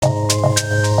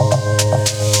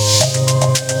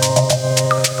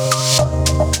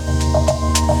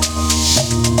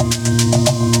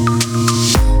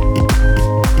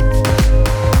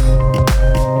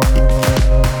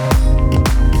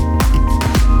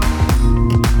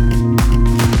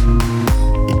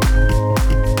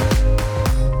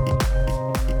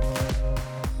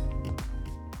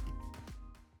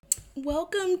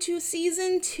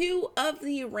season 2 of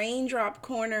the Raindrop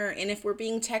Corner, and if we're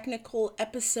being technical,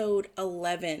 episode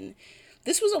 11.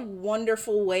 This was a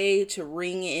wonderful way to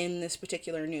ring in this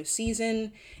particular new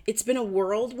season. It's been a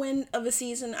whirlwind of a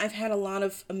season. I've had a lot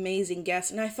of amazing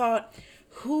guests, and I thought,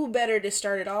 who better to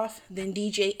start it off than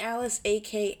DJ Alliss,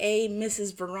 a.k.a.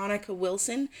 Mrs. Veronica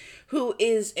Wilson, who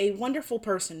is a wonderful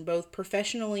person, both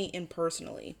professionally and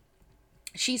personally.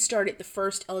 She started the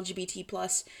first LGBT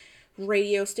plus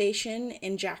radio station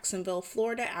in Jacksonville,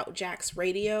 Florida, Jax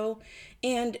Radio.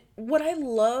 And what I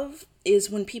love is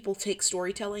when people take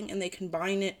storytelling and they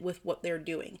combine it with what they're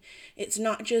doing. It's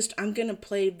not just, I'm going to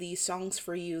play these songs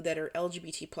for you that are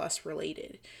LGBT plus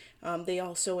related. They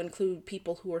also include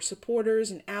people who are supporters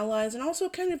and allies, and also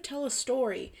kind of tell a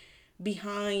story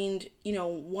behind,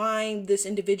 why this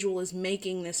individual is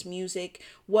making this music.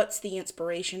 What's the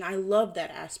inspiration? I love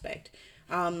that aspect.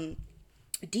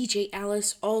 DJ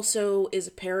Alliss also is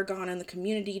a paragon in the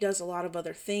community, does a lot of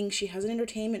other things. She has an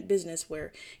entertainment business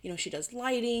where, she does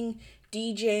lighting,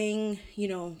 DJing,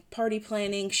 party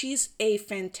planning. She's a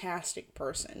fantastic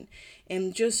person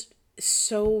and just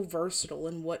so versatile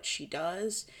in what she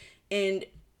does. And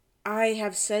I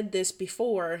have said this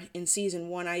before in season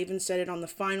 1. I even said it on the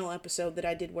final episode that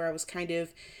I did where I was kind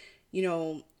of,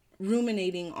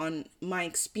 ruminating on my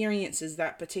experiences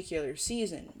that particular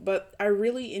season. But I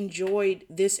really enjoyed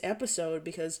this episode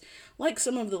because, like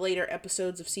some of the later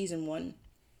episodes of season 1,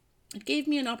 it gave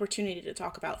me an opportunity to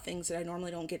talk about things that I normally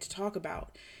don't get to talk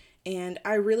about. And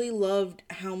I really loved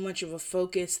how much of a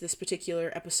focus this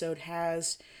particular episode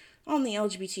has on the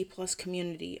LGBT plus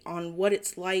community, on what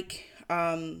it's like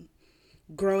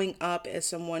growing up as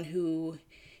someone who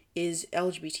is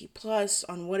LGBT plus,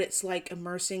 on what it's like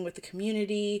immersing with the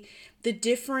community, the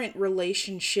different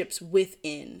relationships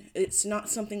within. It's not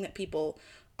something that people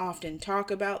often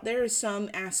talk about. There are some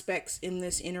aspects in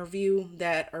this interview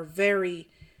that are very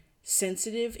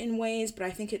sensitive in ways, but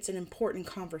I think it's an important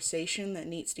conversation that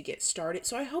needs to get started.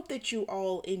 So I hope that you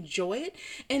all enjoy it,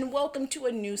 and welcome to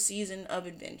a new season of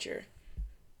adventure.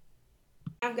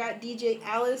 I've got DJ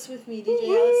Alliss with me. DJ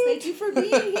Alliss, thank you for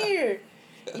being here.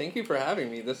 Thank you for having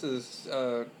me. This is, it's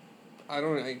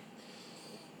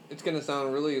going to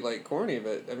sound really, corny,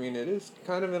 but, it is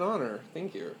kind of an honor.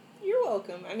 Thank you. You're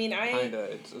welcome.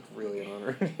 Kinda. It's really an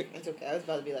honor. It's okay. I was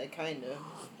about to be kinda.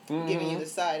 Giving you the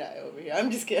side eye over here. I'm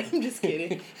just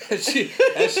kidding.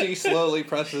 as she slowly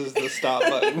presses the stop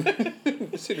button,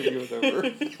 this interview is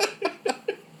over.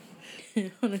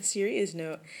 On a serious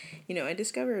note, I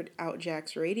discovered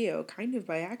Jax Radio kind of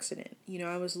by accident.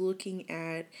 I was looking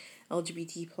at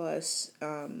LGBT plus,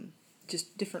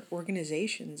 just different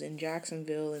organizations in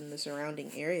Jacksonville and the surrounding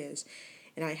areas,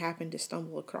 and I happened to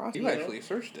stumble across it. You actually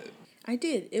searched it. I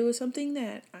did. It was something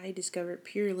that I discovered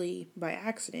purely by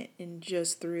accident and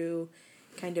just through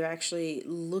kind of actually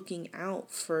looking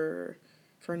out for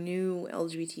new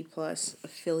LGBT plus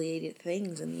affiliated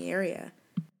things in the area.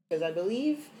 Because I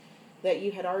believe that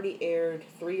you had already aired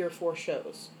 3 or 4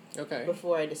 shows. Okay.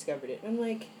 Before I discovered it. I'm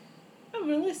like, I'm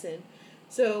going to listen.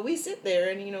 So we sit there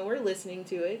and, we're listening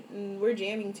to it and we're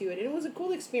jamming to it. And it was a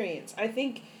cool experience. I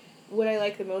think what I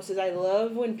like the most is I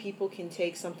love when people can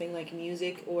take something like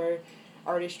music or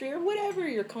artistry or whatever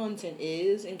your content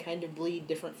is and kind of bleed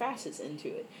different facets into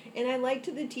it. And I liked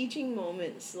the teaching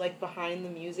moments, behind the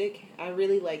music. I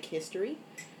really like history.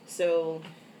 So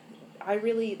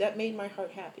that made my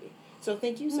heart happy. So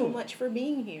thank you so much for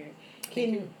being here.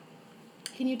 Can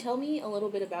you tell me a little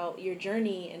bit about your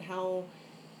journey and how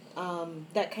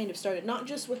that kind of started, not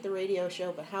just with the radio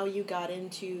show, but how you got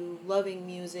into loving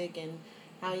music and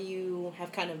how you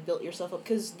have kind of built yourself up?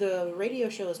 Because the radio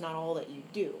show is not all that you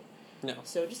do. No.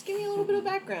 So just give me a little bit of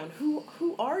background. Who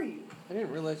are you? I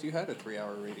didn't realize you had a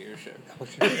 3-hour radio show.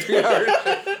 3 hours.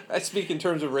 I speak in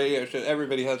terms of radio show.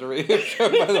 Everybody has a radio show,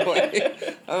 by the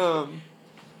way.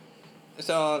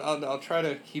 So I'll try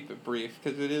to keep it brief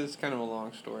because it is kind of a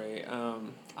long story.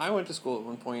 I went to school at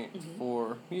one point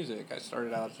for music. I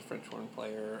started out as a French horn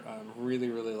player. Really,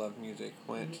 really loved music.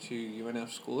 Went to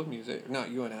UNF School of Music. Not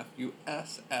UNF,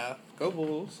 USF. Go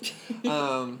Bulls.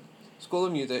 School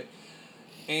of Music.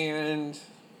 And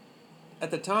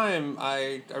at the time,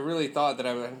 I really thought that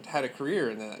I had a career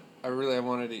in that. I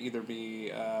wanted to either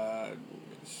be,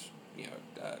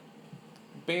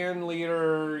 band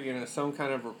leader, some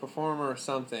kind of a performer or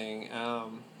something.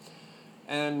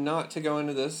 And not to go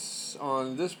into this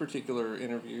on this particular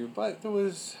interview, but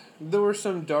there were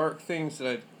some dark things that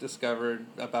I discovered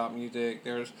about music.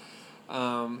 There's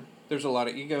a lot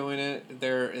of ego in it.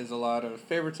 There is a lot of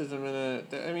favoritism in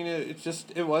it.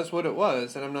 It was what it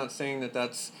was, and I'm not saying that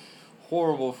that's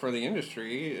horrible for the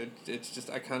industry. It's just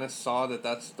I kind of saw that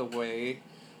that's the way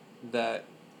that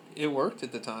it worked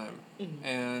at the time. Mm-hmm.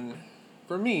 And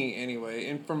for me, anyway,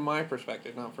 and from my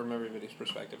perspective, not from everybody's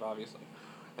perspective, obviously.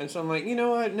 And so I'm like, you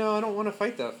know what? No, I don't want to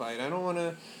fight that fight. I don't want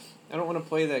to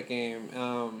play that game.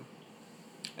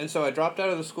 And so I dropped out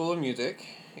of the School of Music,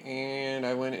 and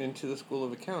I went into the School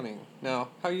of Accounting. Now,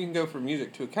 how you can go from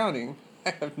music to accounting,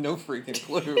 I have no freaking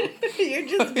clue. You're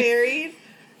just married,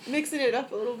 mixing it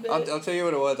up a little bit. I'll tell you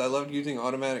what it was. I loved using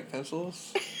automatic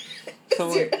pencils. So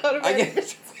I'm like, I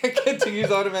get to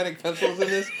use automatic pencils in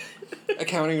this.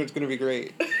 Accounting was going to be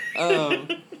great.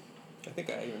 I think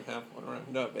I even have one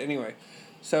around up. Anyway,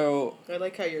 so... I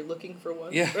like how you're looking for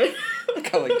one. Yeah.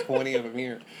 Got like 20 of them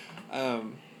here.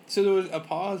 So there was a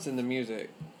pause in the music.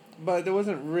 But there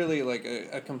wasn't really like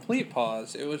a complete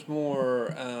pause. It was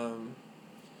more...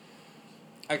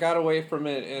 I got away from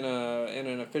it in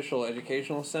an official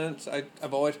educational sense.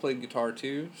 I've always played guitar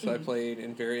too, so I played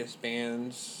in various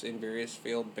bands, in various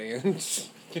failed bands,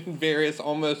 in various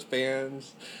almost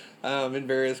bands, in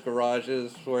various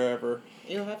garages, wherever.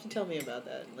 You'll have to tell me about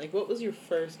that. Like, what was your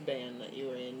first band that you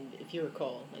were in, if you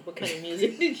recall? Like, what kind of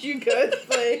music did you guys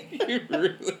play? You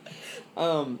really?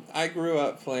 I grew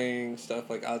up playing stuff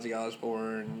like Ozzy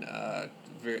Osbourne,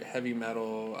 very heavy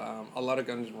metal, a lot of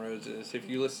Guns N' Roses. If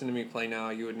you listen to me play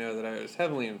now, you would know that I was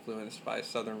heavily influenced by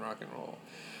Southern rock and roll.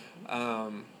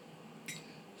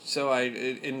 So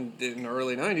in the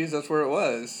early 90s, that's where it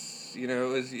was. You know,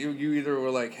 it was you either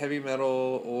were like heavy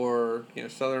metal or, you know,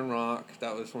 Southern rock.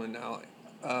 That was when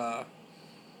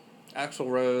Axl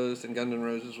Rose and Guns N'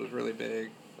 Roses was really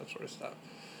big, that sort of stuff.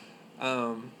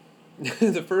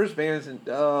 The first bands,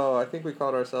 I think we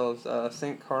called ourselves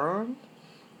St. Caron,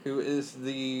 who is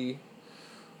the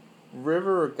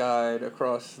river guide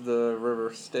across the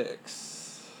River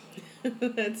Styx.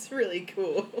 That's really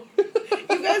cool.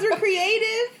 You guys were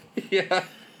creative? Yeah.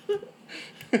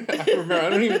 I remember, I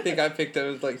don't even think I picked it. It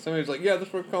was like, somebody was like, yeah,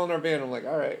 that's what we're calling our band. I'm like,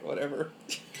 all right, whatever.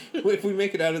 If we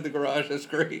make it out of the garage, that's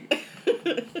great.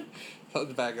 That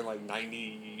was back in like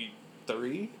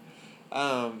 93.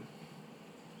 But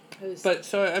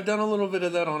so I've done a little bit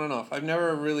of that on and off. I've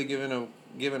never really given up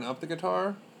the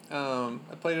guitar. I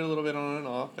played it a little bit on and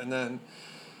off, and then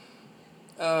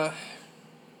I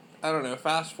don't know,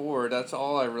 fast forward, that's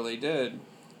all I really did.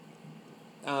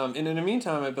 And in the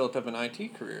meantime, I built up an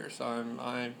IT career, so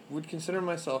I would consider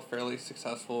myself fairly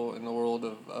successful in the world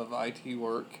of IT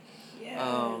work.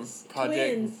 Yes,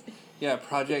 twins. Yeah,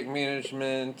 project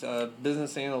management,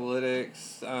 business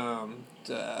analytics,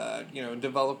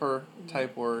 developer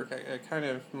type work. I kind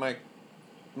of my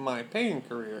paying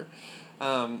career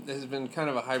has been kind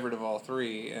of a hybrid of all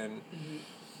three, and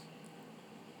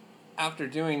after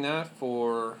doing that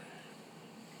for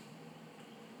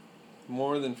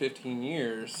more than 15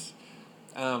 years,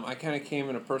 I kind of came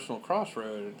in a personal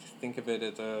crossroad. Think of it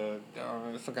as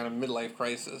some kind of midlife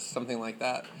crisis, something like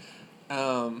that.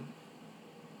 And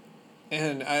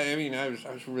I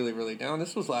was really, really down.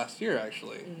 This was last year,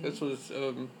 actually. Mm-hmm. This was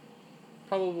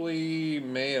probably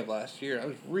May of last year. I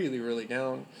was really, really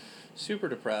down, super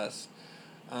depressed.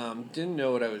 Didn't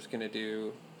know what I was going to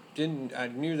do. I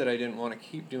knew that I didn't want to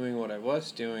keep doing what I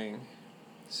was doing.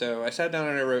 So I sat down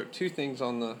and I wrote two things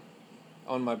on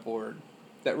my board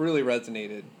that really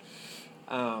resonated.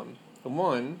 The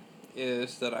one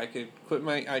is that I could quit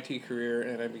my IT career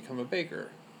and I become a baker.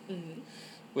 Mm-hmm.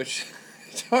 Which,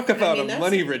 talk about a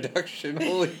money reduction,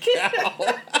 holy cow.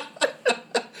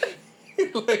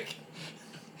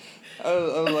 I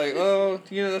was like, oh,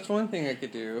 that's one thing I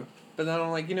could do. But then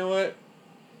I'm like, you know what?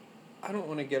 I don't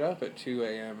want to get up at 2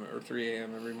 a.m. or 3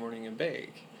 a.m. every morning and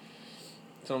bake.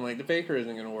 So I'm like, the baker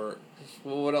isn't going to work.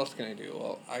 Well, what else can I do?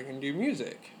 Well, I can do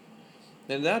music.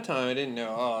 And at that time, I didn't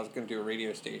know, I was going to do a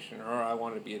radio station or I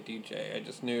wanted to be a DJ. I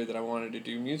just knew that I wanted to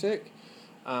do music.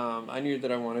 I knew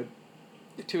that I wanted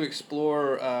to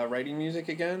explore writing music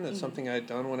again. That's something I had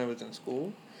done when I was in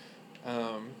school.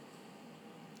 And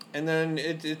then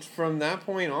it's from that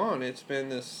point on, it's been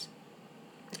this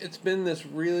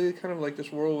really kind of like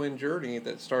this whirlwind journey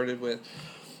that started with,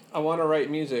 I want to write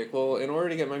music. Well, in order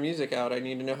to get my music out, I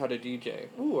need to know how to DJ.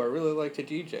 Ooh, I really like to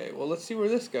DJ. Well, let's see where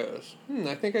this goes.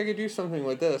 I think I could do something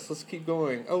with this. Let's keep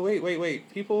going. Oh,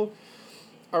 wait. People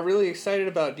are really excited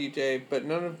about DJ, but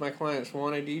none of my clients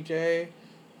want a DJ.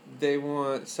 They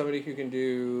want somebody who can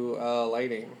do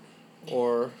lighting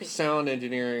or sound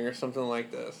engineering or something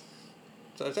like this.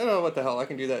 So I said, oh, what the hell, I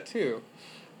can do that too.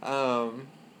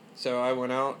 So I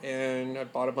went out and I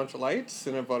bought a bunch of lights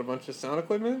and I bought a bunch of sound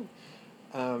equipment.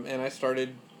 And I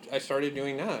started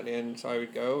doing that. And so I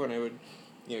would go and I would,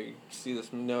 you see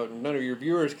this, no, none of your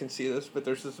viewers can see this, but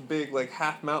there's this big, like,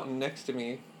 half mountain next to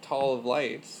me, tall of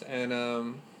lights.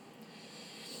 And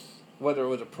whether it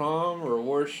was a prom or a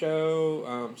award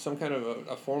show, some kind of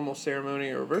a formal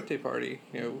ceremony or a birthday party,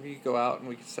 we go out and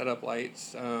we can set up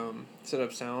lights, set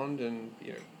up sound, and,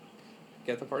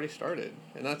 get the party started.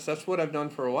 And that's what I've done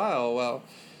for a while. Well,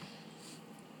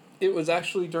 it was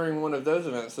actually during one of those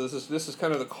events. So this is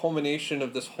kind of the culmination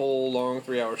of this whole long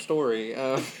 3-hour story.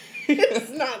 It's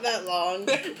not that long.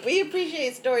 We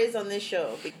appreciate stories on this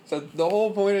show. So the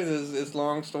whole point of this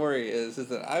long story is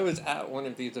that I was at one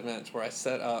of these events where I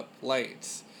set up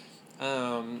lights,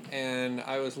 and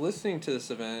I was listening to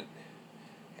this event,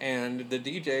 and the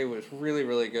DJ was really,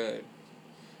 really good.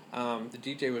 The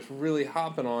DJ was really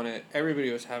hopping on it.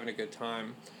 Everybody was having a good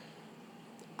time.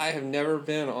 I have never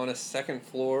been on a second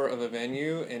floor of a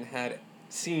venue and had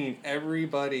seen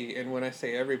everybody, and when I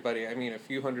say everybody, I mean a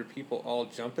few hundred people all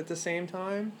jump at the same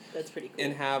time. That's pretty cool.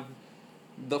 And have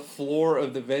the floor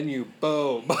of the venue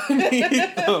bow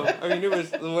beneath them. I mean, it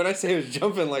was, when I say it was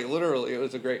jumping, like literally, it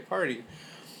was a great party.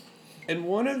 And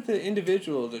one of the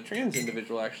individuals, a trans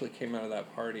individual, actually came out of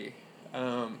that party.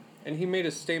 And he made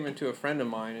a statement to a friend of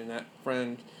mine, and that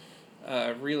friend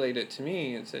relayed it to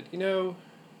me and said,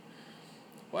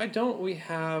 why don't we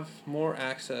have more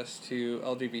access to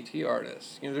LGBT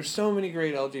artists? There's so many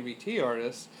great LGBT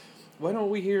artists. Why don't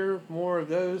we hear more of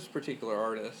those particular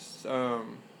artists?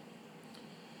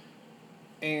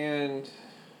 And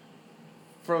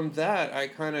from that, I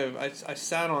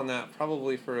sat on that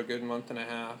probably for a good month and a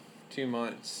half, 2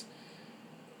 months.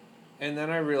 And then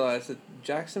I realized that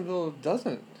Jacksonville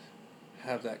doesn't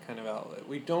have that kind of outlet.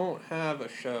 We don't have a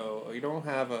show. We don't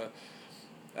have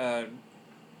a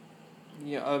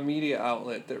media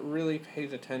outlet that really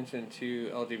pays attention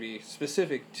to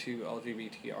specific to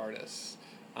LGBT artists,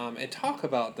 and talk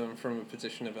about them from a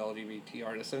position of LGBT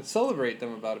artists, and celebrate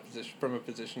them from a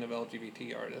position of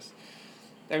LGBT artists.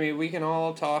 I mean, we can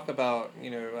all talk about,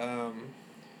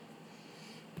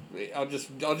 I'll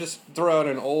just throw out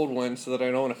an old one so that I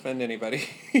don't offend anybody.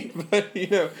 But,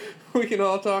 we can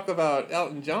all talk about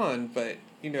Elton John, but,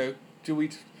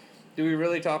 do we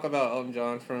really talk about Elton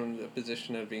John from the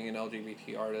position of being an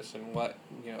LGBT artist and what,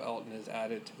 Elton has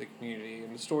added to the community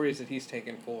and the stories that he's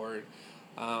taken forward,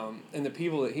 and the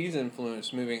people that he's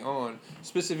influenced moving on,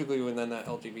 specifically within that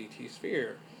LGBT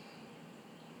sphere?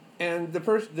 And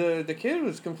the kid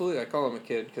was completely, I call him a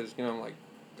kid because,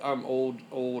 I'm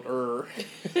older.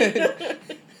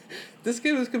 This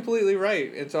kid was completely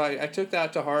right. And so I took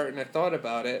that to heart and I thought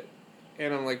about it.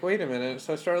 And I'm like, wait a minute.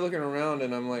 So I started looking around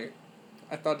and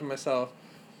I thought to myself,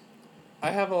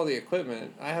 I have all the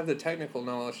equipment. I have the technical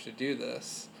knowledge to do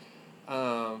this.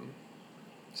 So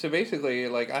basically,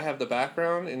 I have the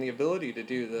background and the ability to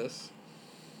do this.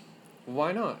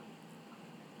 Why not?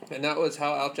 And that was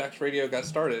how Jax Radio got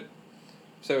started.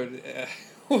 So it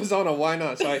was on a why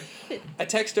not. So I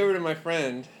text over to my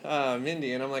friend,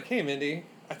 Mindy, and I'm like, hey, Mindy,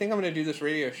 I think I'm going to do this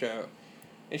radio show.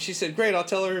 And she said, great, I'll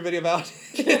tell everybody about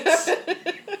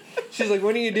it. She's like,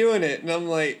 when are you doing it? And I'm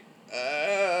like,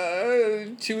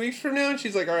 2 weeks from now? And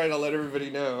she's like, all right, I'll let everybody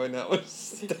know. And that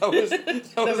was like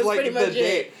the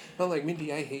date. And I'm like,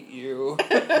 Mindy, I hate you.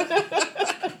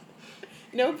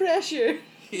 No pressure.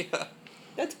 Yeah.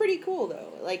 That's pretty cool,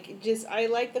 though. I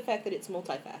like the fact that it's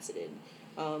multifaceted.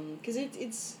 Because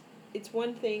it's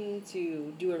one thing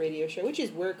to do a radio show, which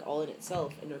is work all in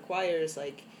itself, and requires,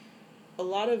 a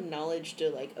lot of knowledge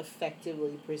to,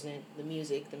 effectively present the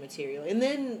music, the material, and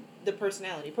then the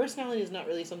personality. Personality is not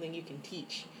really something you can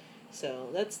teach. So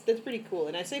that's pretty cool.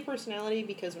 And I say personality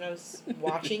because when I was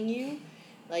watching you,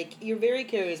 you're very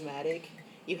charismatic.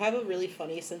 You have a really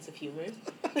funny sense of humor.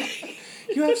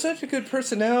 You have such a good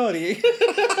personality.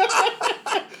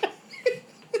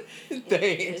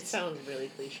 Thanks. It sounds really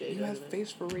cliche. You have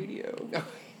face for radio.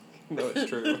 No, it's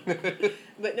true.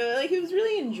 But no, it was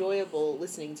really enjoyable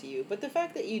listening to you. But the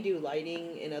fact that you do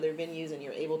lighting in other venues and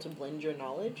you're able to blend your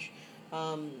knowledge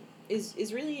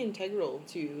is really integral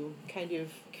to kind of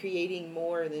creating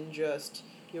more than just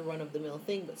your run-of-the-mill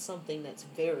thing, but something that's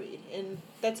varied. And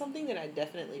that's something that I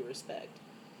definitely respect.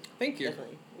 Thank you.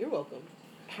 Definitely. You're welcome.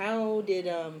 How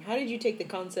did you take the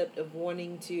concept of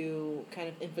wanting to kind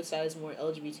of emphasize more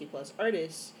LGBT plus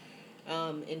artists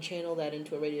and channel that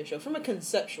into a radio show from a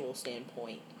conceptual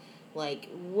standpoint?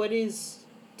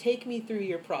 Take me through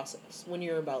your process when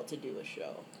you're about to do a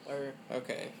show.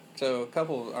 Okay, so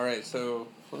so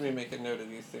let me make a note of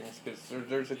these things because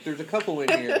there's a couple in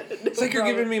here. It's like you're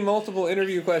giving me multiple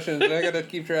interview questions and I gotta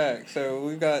keep track. So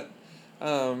we've got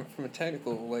from a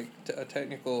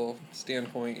technical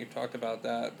standpoint, you talked about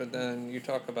that, but then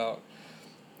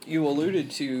you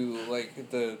alluded to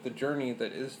the journey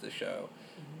that is the show.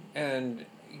 Mm-hmm. And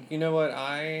you know what,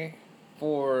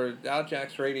 for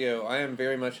Jax Radio, I am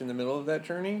very much in the middle of that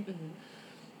journey.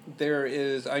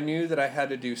 I knew that I had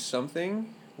to do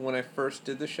something when I first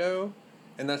did the show,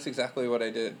 and that's exactly what I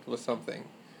did with something.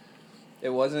 It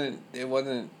wasn't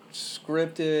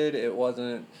scripted,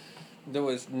 there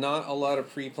was not a lot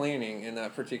of pre-planning in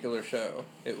that particular show.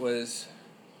 It was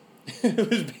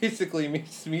basically me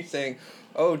saying,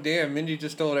 oh damn, Mindy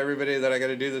just told everybody that I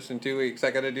gotta do this in 2 weeks.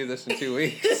 I gotta do this in 2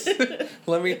 weeks.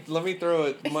 Let me throw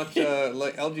as much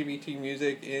like LGBT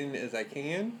music in as I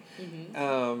can.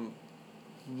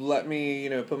 Let me,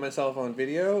 put myself on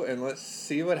video and let's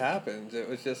see what happens. It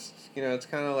was just, it's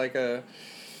kind of like a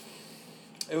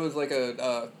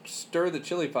stir the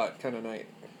chili pot kind of night.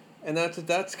 And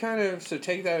that's kind of, so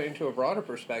take that into a broader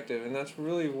perspective, and that's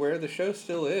really where the show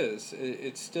still is.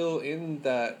 It's still in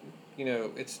that,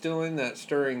 it's still in that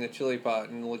stirring the chili pot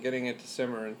and getting it to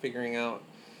simmer and figuring out,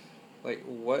 like,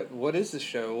 what is the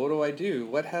show? What do I do?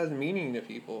 What has meaning to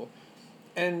people?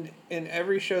 And in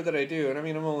every show that I do, and I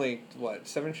mean, I'm only,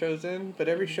 7 shows in? But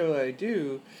every show that I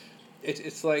do,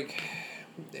 it's like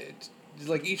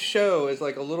each show is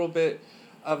like a little bit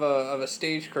of a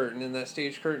stage curtain, and that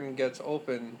stage curtain gets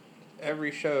open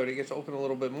every show. It gets open a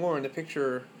little bit more, and the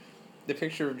picture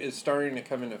is starting to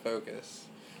come into focus.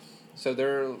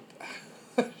 So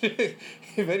if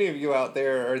any of you out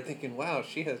there are thinking, wow,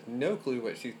 she has no clue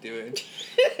what she's doing,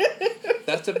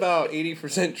 that's about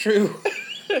 80% true.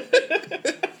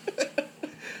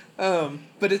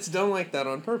 But it's done like that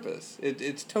on purpose.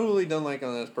 It's totally done like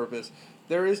on purpose.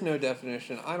 There is no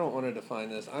definition. I don't want to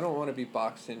define this. I don't want to be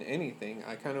boxed in anything.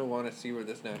 I kind of want to see where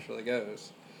this naturally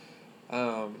goes.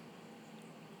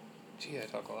 I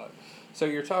talk a lot. So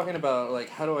you're talking about, like,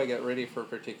 how do I get ready for a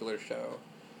particular show?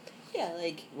 Yeah,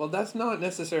 like... Well, that's not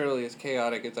necessarily as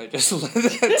chaotic as I just led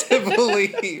that to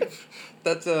believe.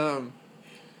 That's, how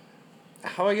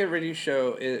I get ready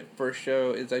for a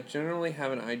show is I generally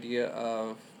have an idea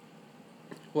of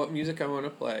what music I want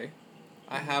to play.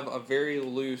 I have a very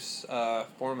loose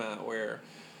format where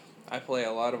I play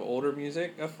a lot of older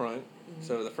music up front.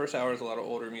 So the first hour is a lot of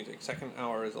older music. Second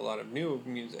hour is a lot of new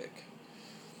music.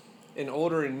 And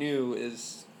older and new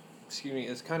is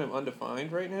kind of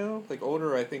undefined right now. Like,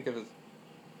 older I think of as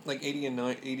like 80s and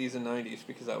 90s,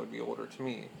 because that would be older to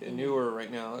me. And newer right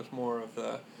now is more of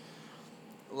the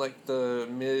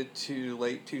mid to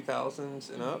late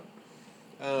 2000s and up.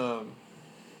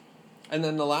 And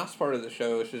then the last part of the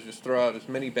show is to just throw out as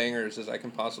many bangers as I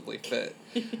can possibly fit.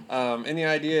 And the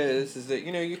idea is that,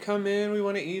 you come in, we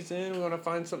want to ease in, we want to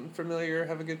find something familiar,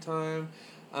 have a good time.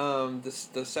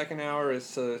 The second hour is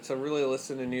to really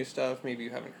listen to new stuff maybe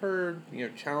you haven't heard,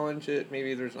 challenge it.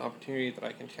 Maybe there's an opportunity that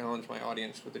I can challenge my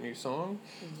audience with a new song.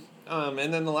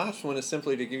 And then the last one is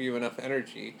simply to give you enough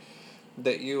energy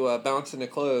that you bounce into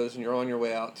clothes and you're on your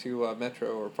way out to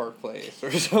Metro or Park Place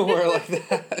or somewhere like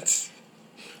that.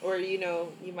 Or, you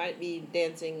might be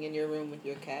dancing in your room with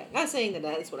your cat. Not saying that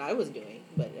that's what I was doing,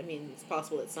 but, I mean, it's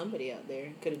possible that somebody out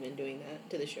there could have been doing that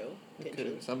to the show. Could have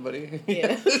been somebody.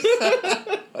 Yeah.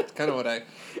 That's kind of what I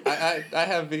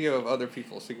have video of other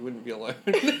people, so you wouldn't be alone.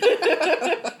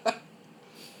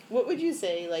 What would you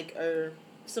say, like, are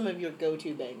some of your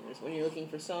go-to bangers when you're looking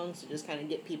for songs to just kind of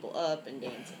get people up and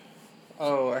dancing?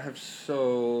 Oh, I have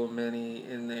so many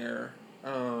in there.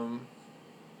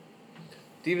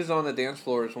 Divas on the Dance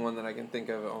Floor is one that I can think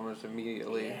of almost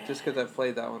immediately, just because I've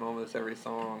played that one almost every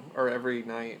song, or every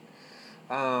night.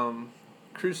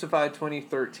 Crucified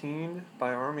 2013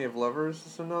 by Army of Lovers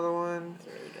is another one. That's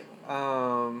a really good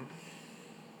one.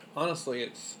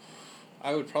 Honestly,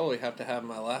 I would probably have to have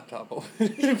my laptop open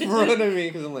in front of me,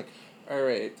 because I'm like,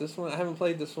 alright, this one, I haven't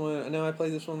played this one, I know I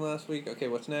played this one last week, okay,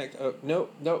 what's next? Oh,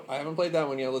 nope, I haven't played that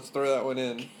one yet, let's throw that one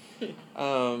in.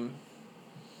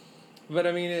 But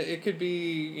I mean, it could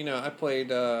be, I played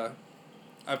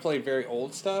very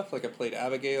old stuff. Like, I played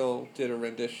Abigail did a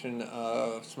rendition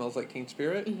of Smells Like Teen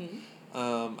Spirit.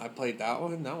 I played that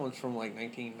one. That one's from like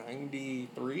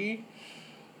 1993.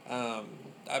 I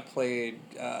played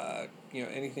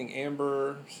anything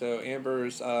Amber. So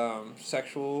Amber's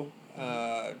Sexual.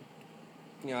 I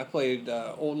played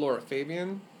Old Laura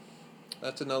Fabian.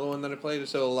 That's another one that I played.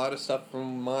 So a lot of stuff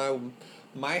from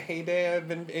my heyday I've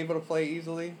been able to play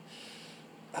easily.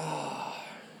 I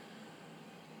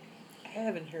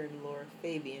haven't heard Laura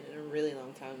Fabian in a really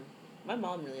long time. My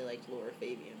mom really liked Laura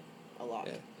Fabian a lot.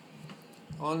 Yeah.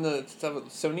 On the stuff,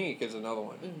 Sonique is another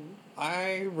one.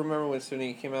 I remember when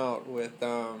Sonique came out with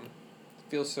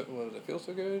Feel So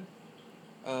Good?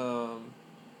 I'm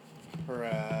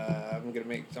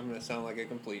gonna sound like a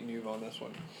complete noob on this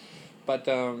one. But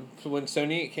so when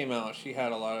Sonique came out, she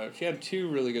had 2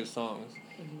 really good songs.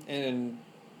 And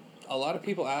a lot of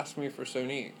people ask me for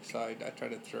Sonique, so I try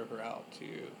to throw her out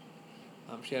too.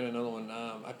 She had another one,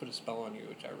 I Put a Spell on You,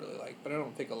 which I really like, but I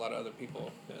don't think a lot of other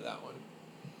people know that one.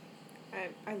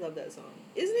 I love that song.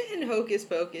 Isn't it in Hocus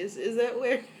Pocus? Is that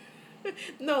where...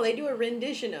 No, they do a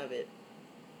rendition of it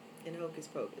in Hocus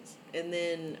Pocus. And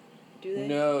then, do they?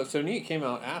 No, Sonique came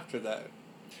out after that.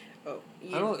 Oh.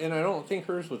 I don't think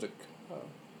hers was a... Oh,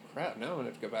 crap, now I'm going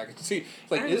to have to go back and see.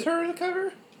 It's like, is her the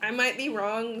cover? I might be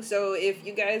wrong, so if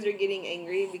you guys are getting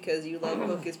angry because you love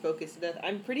Hocus Pocus to death,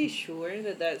 I'm pretty sure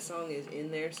that song is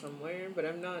in there somewhere, but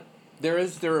I'm not... There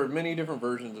are many different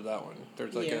versions of that one.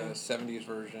 There's like a 70s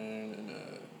version and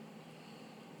a...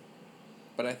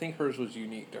 But I think hers was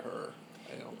unique to her.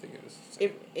 I don't think it was the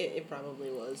same. It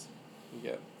probably was.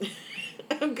 Yep.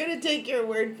 I'm gonna take your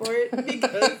word for it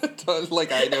because...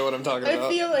 like I know what I'm talking about. I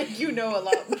feel like you know a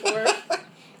lot more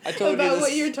about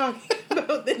what you're talking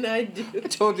about than I do. I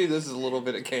told you this is a little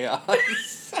bit of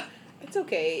chaos. It's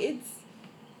okay.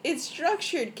 It's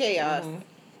structured chaos. Mm-hmm.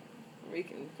 We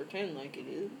can pretend like it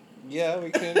is. Yeah, we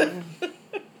can.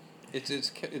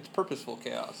 It's purposeful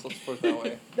chaos. Let's put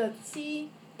it that way.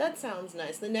 That sounds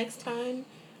nice. The next time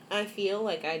I feel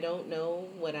like I don't know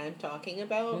what I'm talking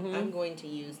about, I'm going to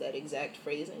use that exact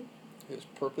phrasing. It's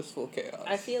purposeful chaos.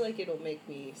 I feel like it'll make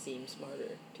me seem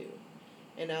smarter, too.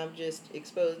 And I've just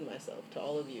exposed myself to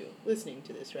all of you listening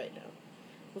to this right now.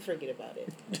 We'll forget about it.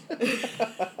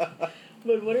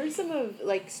 But what are some of,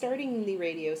 like, starting the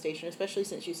radio station, especially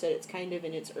since you said it's kind of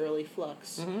in its early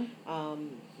flux,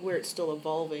 where it's still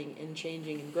evolving and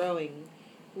changing and growing,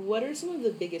 what are some of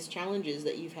the biggest challenges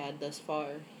that you've had thus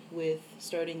far with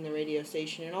starting the radio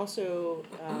station and also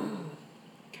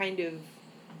kind of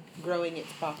growing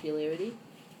its popularity?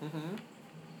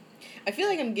 I feel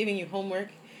like I'm giving you homework,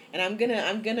 and I'm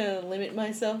gonna limit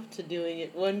myself to doing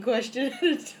it one question at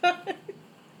a time.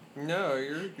 No,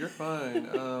 you're fine.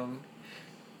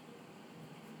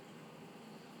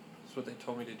 That's what they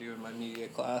told me to do in my media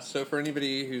class. So for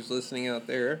anybody who's listening out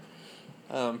there,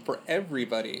 for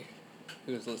everybody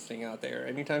who is listening out there,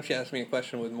 anytime she asks me a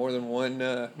question with more than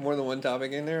one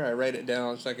topic in there, I write it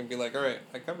down so I can be like, all right,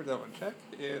 I covered that one, check,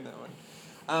 and that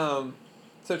one.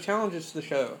 So challenges to the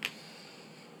show.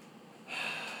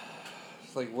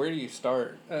 It's like, where do you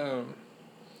start?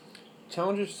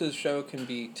 Challenges to the show can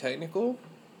be technical.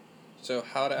 So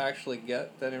how to actually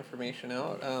get that information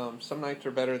out. Some nights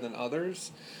are better than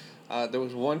others. There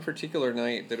was one particular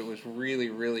night that it was really,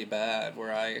 really bad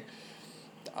where I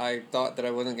thought that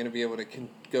I wasn't going to be able to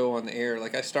go on the air.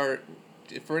 Like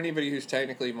for anybody who's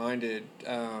technically minded,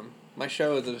 my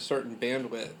show is at a certain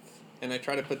bandwidth, and I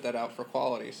try to put that out for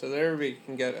quality so that everybody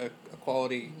can get a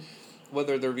quality,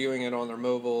 whether they're viewing it on their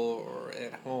mobile or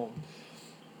at home.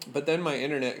 But then my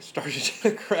internet started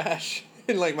to crash.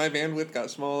 And, like, my bandwidth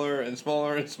got smaller and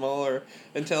smaller and smaller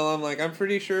until I'm like, I'm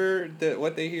pretty sure that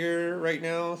what they hear right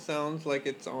now sounds like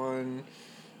it's on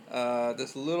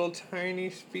this little tiny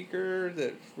speaker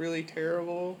that's really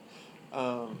terrible.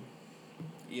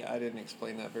 Yeah, I didn't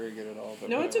explain that very good at all. But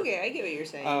no, whatever. It's okay. I get what you're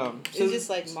saying. So it's just,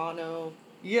 like, mono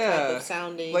type of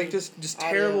sounding. Like, just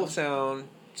terrible sound,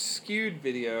 skewed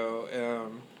video.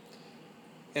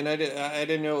 And I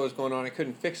didn't know what was going on. I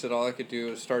couldn't fix it. All I could do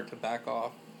was start to back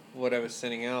off what I was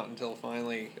sending out until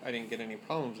finally I didn't get any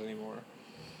problems anymore.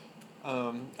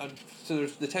 So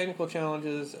there's the technical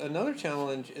challenges. Another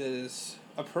challenge is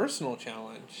a personal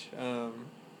challenge.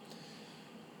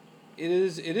 It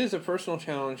is a personal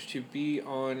challenge to be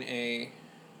on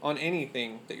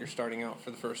anything that you're starting out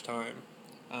for the first time,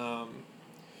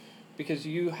 because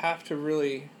you have to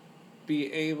really be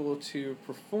able to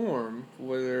perform,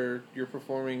 whether you're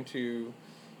performing to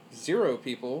 0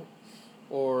 people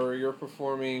or you're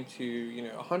performing to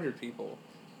 100 people.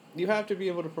 You have to be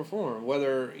able to perform,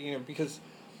 whether because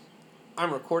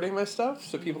I'm recording my stuff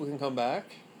so people can come back.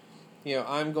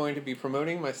 I'm going to be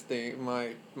promoting my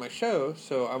show,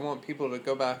 so I want people to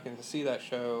go back and see that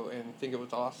show and think it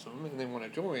was awesome and they want to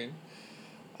join.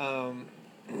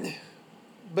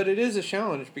 But it is a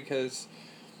challenge because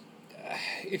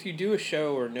if you do a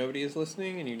show where nobody is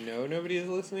listening and nobody is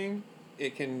listening,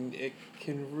 it can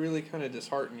really kind of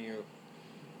dishearten you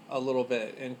a little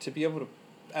bit. And to be able to,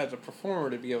 as a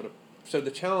performer, so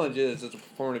the challenge is, as a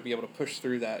performer, to be able to push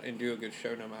through that and do a good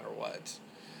show no matter what.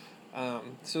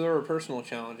 So there are personal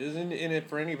challenges, and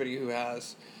for anybody who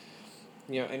has,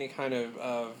 any kind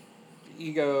of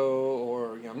ego,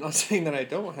 or I'm not saying that I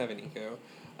don't have an ego,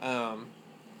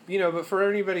 but for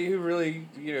anybody who really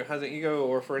has an ego,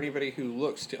 or for anybody who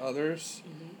looks to others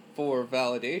for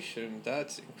validation,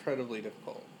 that's incredibly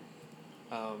difficult.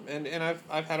 And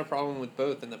I've had a problem with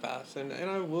both in the past, and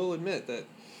I will admit that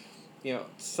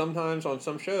sometimes on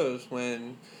some shows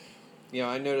when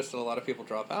I noticed that a lot of people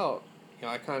drop out.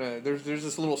 I kind of, there's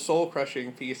this little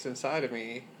soul-crushing piece inside of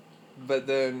me, but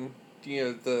then,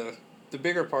 the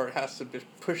bigger part has to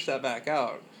push that back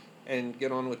out and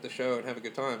get on with the show and have a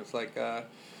good time. It's like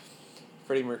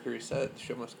Freddie Mercury said, the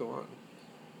show must go on.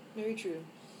 Very true.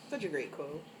 Such a great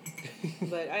quote.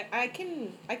 But I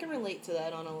can relate to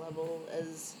that on a level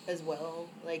as well.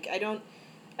 Like,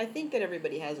 I think that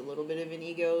everybody has a little bit of an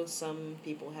ego. Some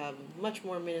people have much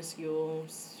more minuscule,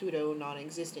 pseudo,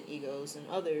 non-existent egos than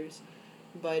others.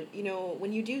 But,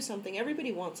 when you do something,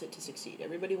 everybody wants it to succeed.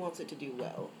 Everybody wants it to do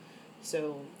well.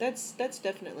 So that's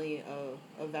definitely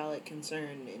a valid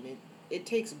concern, and it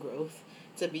takes growth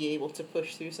to be able to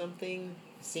push through something,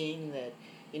 seeing that,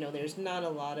 there's not a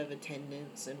lot of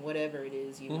attendance and whatever it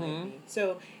is you might be.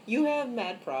 So you have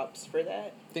mad props for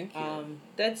that. Thank you.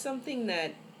 That's something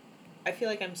that I feel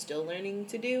like I'm still learning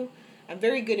to do. I'm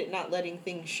very good at not letting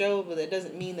things show, but that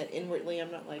doesn't mean that inwardly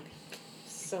I'm not like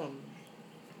some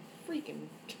freaking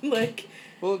like.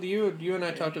 Well, you and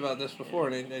I talked about this before,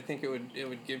 and I think it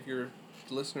would give your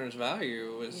listeners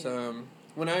value. Was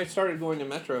when I started going to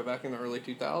Metro back in the early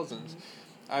 2000s,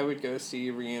 I would go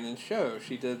see Rhiannon's show.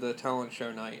 She did the talent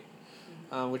show night,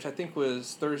 which I think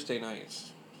was Thursday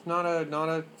nights. Not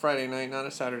a Friday night, not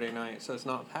a Saturday night, so it's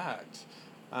not packed.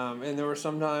 And there were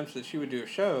some times that she would do a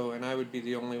show, and I would be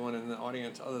the only one in the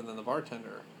audience other than the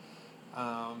bartender.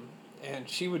 And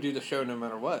she would do the show no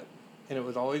matter what. And it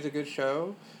was always a good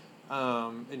show.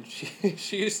 And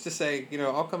she used to say,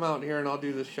 I'll come out here and I'll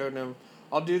do this show.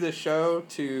 I'll do this show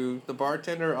to the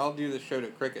bartender. I'll do this show to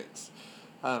crickets.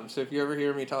 So if you ever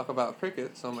hear me talk about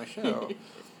crickets on my show,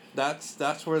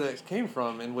 that's where that came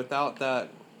from. And without that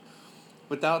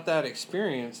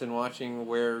experience and watching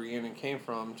where Rhiannon came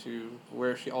from to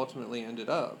where she ultimately ended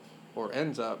up or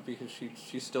ends up, because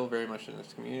she's still very much in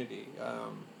this community.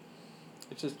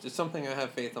 It's something I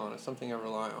have faith on. It's something I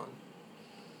rely on.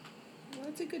 Well,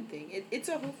 that's a good thing. It's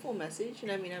a hopeful message, and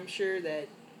I mean, I'm sure that,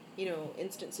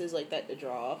 instances like that to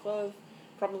draw off of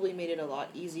probably made it a lot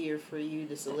easier for you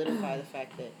to solidify the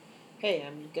fact that, hey,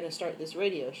 I'm going to start this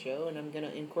radio show, and I'm going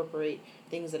to incorporate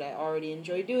things that I already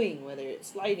enjoy doing, whether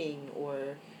it's lighting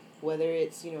or whether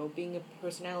it's, being a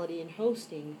personality and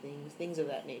hosting things of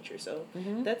that nature. So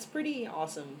that's pretty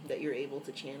awesome that you're able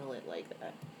to channel it like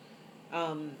that.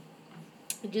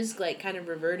 Just like kind of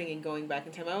reverting and going back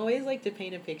in time, I always like to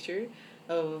paint a picture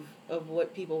of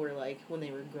what people were like when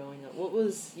they were growing up. What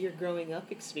was your growing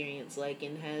up experience like?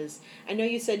 And I know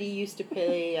you said you used to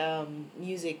play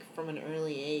music from an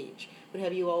early age, but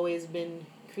have you always been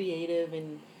creative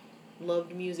and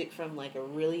loved music from like a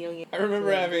really young age? I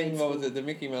remember having, the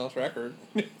Mickey Mouse record.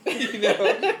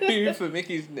 You put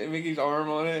Mickey's arm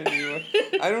on it. And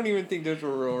I don't even think those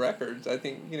were real records. I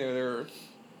think, they were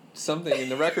something in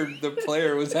the record. The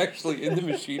player was actually in the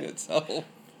machine itself.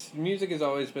 Music has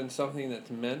always been something that's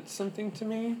meant something to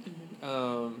me.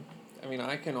 I mean,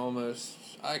 I can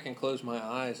close my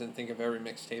eyes and think of every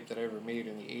mixtape that I ever made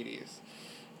in the 80s.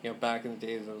 Back in the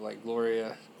days of like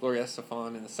Gloria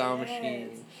Estefan and the Sound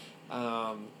Machine.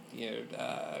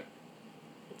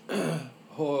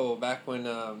 Back when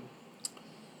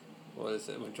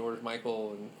when George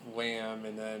Michael and Wham,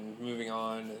 and then moving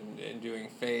on and doing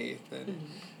Faith and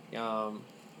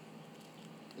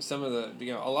some of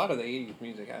the a lot of the 80s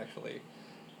music actually,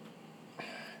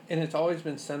 and it's always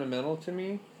been sentimental to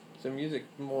me. So music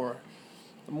more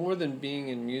than being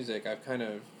in music, I've kind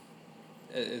of,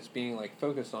 it's being like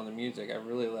focused on the music. I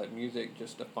really let music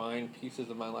just define pieces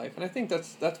of my life, and I think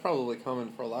that's probably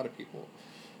common for a lot of people.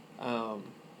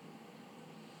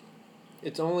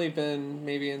 It's only been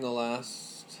maybe in the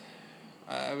last,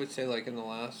 I would say like in the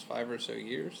last 5 or so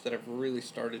years that I've really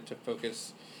started to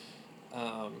focus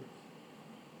on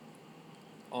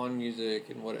music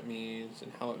and what it means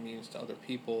and how it means to other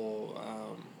people.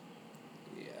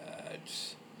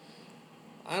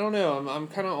 I don't know. I'm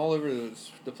kind of all over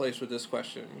the place with this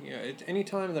question. It's any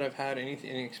time that I've had any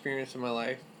experience in my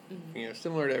life,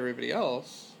 similar to everybody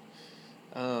else.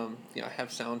 I have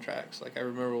soundtracks. Like I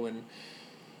remember when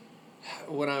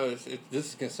I was. This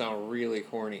is gonna sound really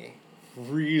corny,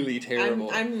 really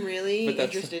terrible. I'm really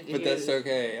interested to hear that's this.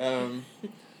 okay.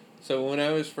 So when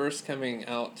I was first coming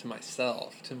out to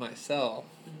myself,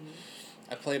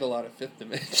 I played a lot of Fifth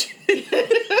Dimension.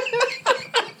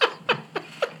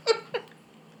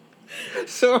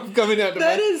 So I'm coming out to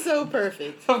That is so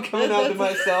perfect. I'm coming out to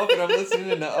myself and I'm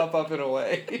listening to Up and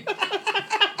Away.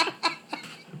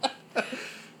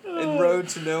 And Road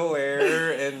to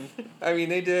Nowhere, and I mean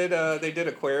they did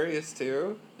Aquarius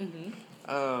too.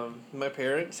 My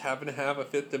parents happened to have a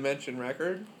Fifth Dimension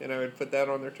record, and I would put that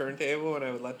on their turntable and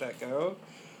I would let that go.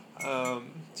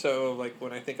 So, like,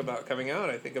 when I think about coming out,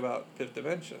 I think about Fifth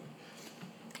Dimension.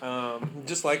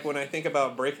 Just like when I think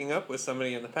about breaking up with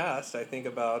somebody in the past, I think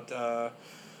about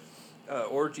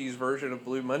Orgy's version of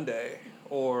Blue Monday,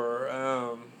 or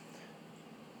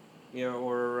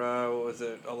what was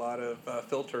it? A lot of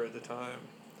Filter at the time.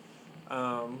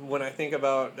 When I think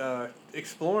about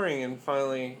exploring and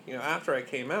finally, after I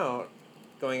came out,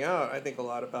 going out, I think a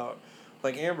lot about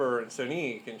like Amber and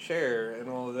Sonique and Cher and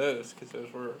all of those, because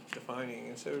those were defining.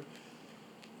 And so,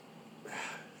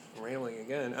 rambling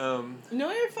again.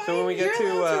 No, you're fine. So when we get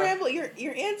you're allowed to ramble.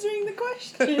 You're answering the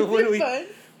question.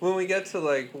 When we get to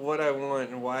like what I want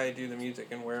and why I do the music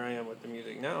and where I am with the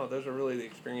music now, those are really the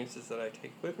experiences that I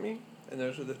take with me, and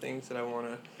those are the things that I want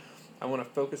to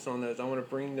focus on. Those I want to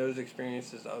bring those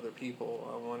experiences to other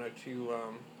people. I wanted to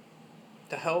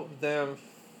help them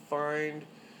find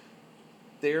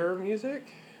their music.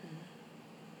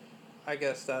 I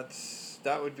guess that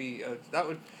would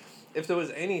if there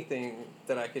was anything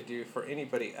that I could do for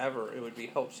anybody ever, it would be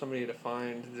help somebody to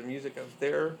find the music of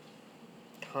their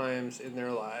times in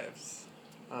their lives,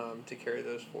 to carry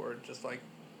those forward, just like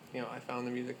I found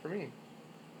the music for me.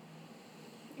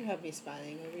 You have me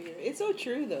smiling over here. It's so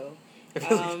true though.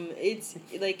 It's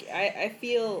like I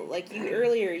feel like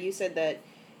earlier you said that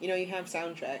you have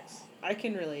soundtracks. I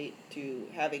can relate to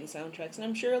having soundtracks, and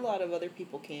I'm sure a lot of other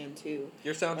people can too.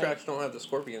 Your soundtracks don't have the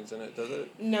Scorpions in it, does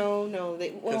it? No,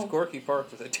 because Gorky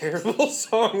Park was a terrible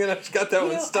song, and I've got that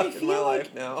one stuck in my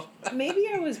life now. Maybe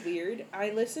I was weird. I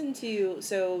listened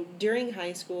to during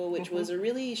high school, which was a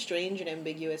really strange and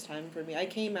ambiguous time for me. I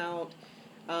came out.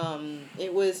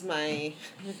 It was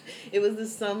the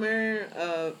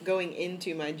summer going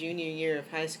into my junior year of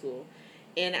high school.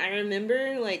 And I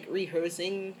remember, like,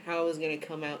 rehearsing how I was going to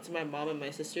come out to my mom and my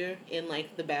sister in,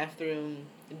 like, the bathroom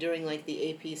during, like,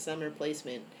 the AP summer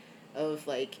placement of,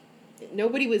 like,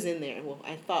 nobody was in there. Well,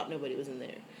 I thought nobody was in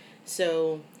there.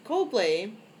 So,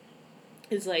 Coldplay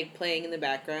is, like, playing in the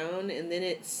background, and then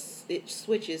it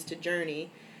switches to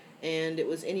Journey, and it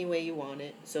was Any Way You Want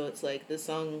It. So it's, like, the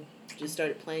song just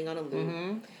started playing on a loop.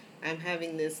 Mm-hmm. I'm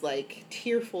having this, like,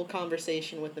 tearful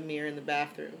conversation with the mirror in the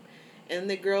bathroom. And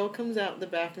the girl comes out the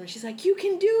bathroom, she's like, "You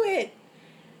can do it!"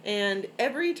 And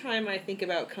every time I think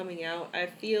about coming out, I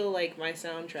feel like my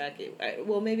soundtrack,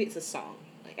 maybe it's a song.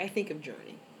 Like, I think of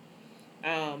Journey.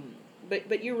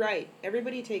 But you're right.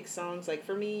 Everybody takes songs, like,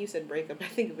 for me, you said breakup, I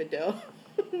think of Adele.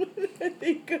 I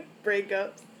think of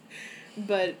breakups.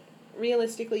 But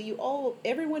realistically,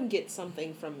 everyone gets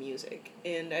something from music.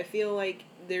 And I feel like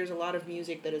there's a lot of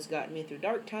music that has gotten me through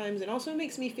dark times and also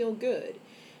makes me feel good.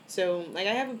 So, like,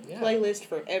 I have a playlist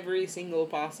for every single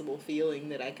possible feeling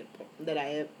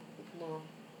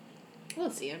we'll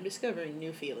see. I'm discovering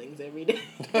new feelings every day.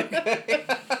 Okay.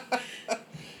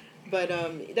 But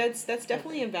that's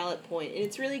definitely a valid point. And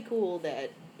it's really cool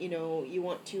that, you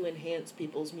want to enhance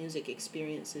people's music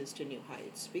experiences to new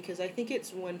heights. Because I think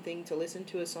it's one thing to listen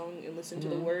to a song and listen to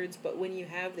the words, but when you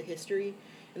have the history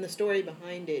and the story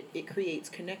behind it, it creates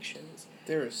connections.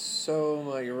 There is so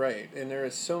much, you're right, and there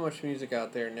is so much music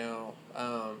out there now,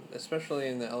 especially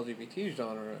in the LGBT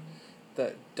genre,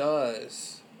 that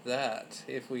does that.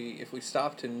 If we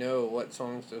stop to know what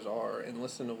songs those are and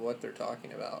listen to what they're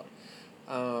talking about,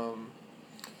 now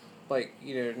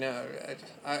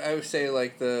I would say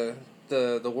like the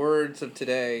words of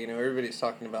today. Everybody's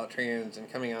talking about trans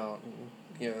and coming out,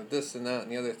 and this and that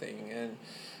and the other thing, and.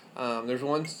 There's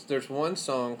one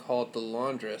song called The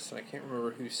Laundress, and I can't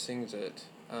remember who sings it,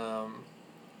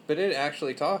 but it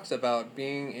actually talks about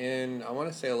being in, I want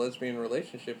to say, a lesbian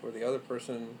relationship where the other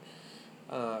person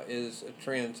is a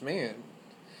trans man,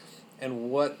 and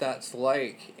what that's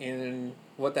like, and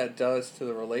what that does to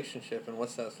the relationship, and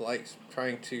what that's like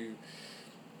trying to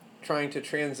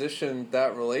transition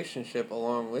that relationship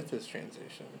along with his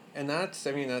transition, and that's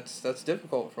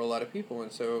difficult for a lot of people,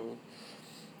 and so.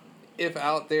 If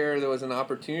out there was an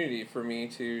opportunity for me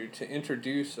to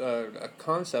introduce a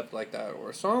concept like that or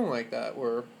a song like that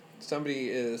where somebody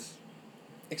is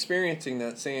experiencing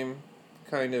that same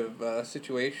kind of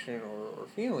situation or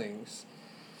feelings,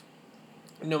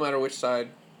 no matter which side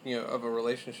of a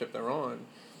relationship they're on,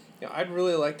 I'd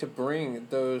really like to bring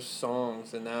those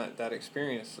songs and that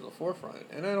experience to the forefront.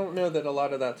 And I don't know that a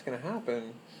lot of that's going to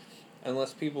happen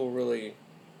unless people really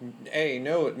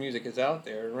know what music is out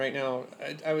there. Right now,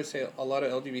 I would say a lot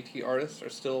of LGBT artists are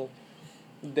still,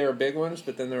 they're big ones,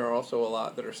 but then there are also a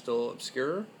lot that are still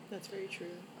obscure. That's very true.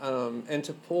 And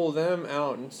to pull them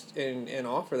out and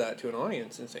offer that to an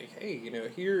audience and say, hey,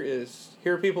 here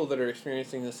are people that are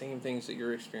experiencing the same things that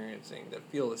you're experiencing, that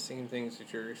feel the same things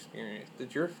that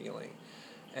you're feeling.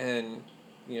 And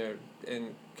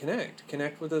and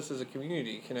connect with us as a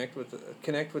community, connect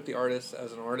with the artist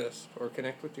as an artist, or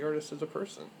connect with the artist as a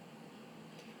person.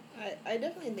 I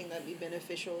definitely think that'd be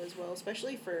beneficial as well,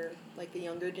 especially for like the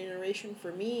younger generation.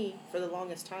 For me, for the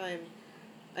longest time,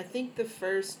 I think the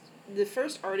first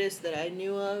artist that I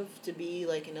knew of to be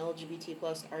like an LGBT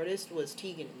plus artist was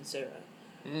Tegan and Sarah.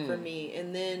 For me.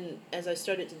 And then as I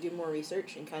started to do more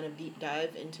research and kind of deep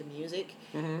dive into music,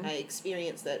 I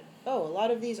experienced that, a lot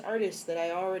of these artists that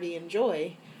I already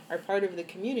enjoy are part of the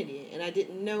community, and I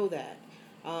didn't know that.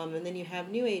 And then you have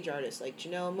new age artists like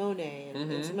Janelle Monáe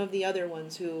and some of the other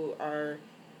ones who are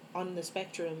on the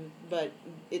spectrum, but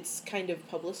it's kind of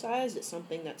publicized. It's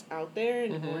something that's out there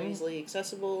and more easily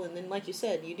accessible. And then, like you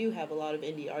said, you do have a lot of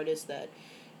indie artists that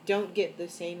don't get the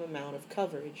same amount of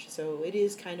coverage, so it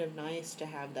is kind of nice to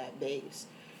have that base.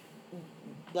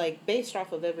 Like, based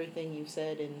off of everything you've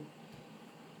said, and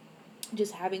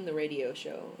just having the radio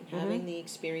show, and having the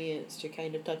experience to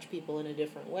kind of touch people in a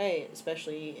different way,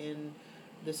 especially in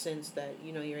the sense that,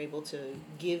 you're able to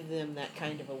give them that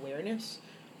kind of awareness.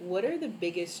 What are the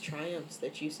biggest triumphs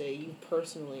that you say you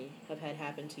personally have had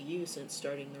happen to you since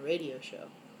starting the radio show?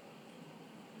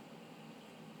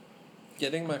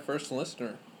 Getting my first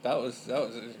listener. That was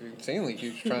an insanely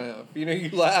huge triumph.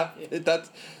 You laugh.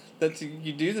 That's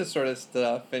you do this sort of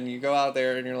stuff, and you go out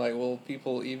there and you're like, well,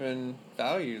 people even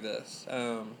value this.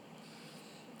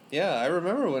 Yeah, I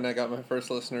remember when I got my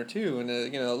first listener too, and a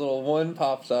little one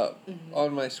pops up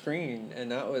on my screen,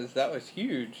 and that was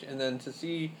huge. And then to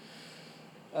see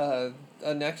a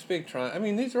next big triumph. I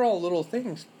mean, these are all little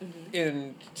things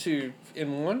in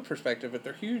one perspective, but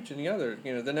they're huge in the other.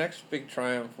 The next big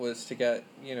triumph was to get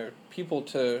people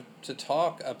to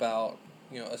talk about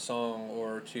a song,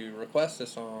 or to request a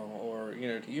song, or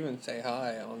to even say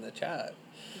hi on the chat.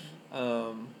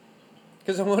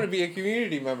 Because I want to be a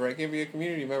community member. I can't be a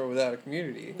community member without a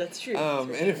community. That's true.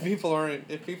 And if people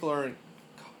aren't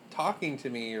talking to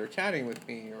me or chatting with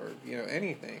me or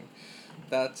anything,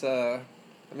 that's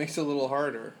it makes it a little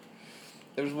harder.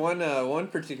 There was one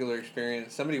particular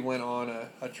experience. Somebody went on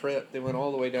a trip. They went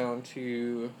all the way down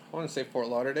to, I want to say, Fort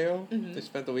Lauderdale. They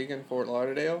spent the weekend in Fort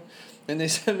Lauderdale. And they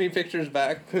sent me pictures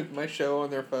back with my show on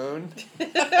their phone.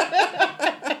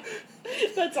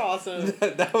 That's awesome.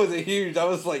 That was a huge, I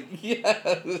was like,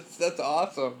 yes, that's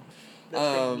awesome.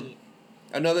 That's pretty neat.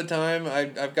 Another time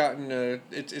I've gotten,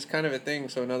 it's kind of a thing,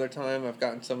 so another time I've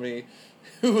gotten somebody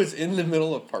who was in the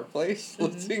middle of Park Place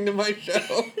listening to my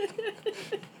show.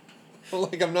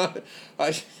 Like,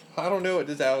 I don't know what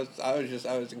this,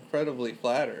 I was incredibly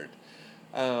flattered.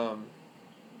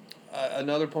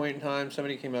 Another point in time,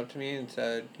 somebody came up to me and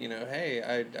said, hey,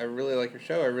 I really like your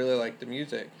show, I really like the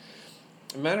music.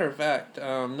 Matter of fact,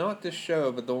 not this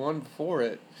show, but the one before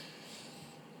it,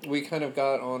 we kind of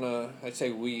got on I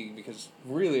say we, because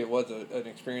really it was an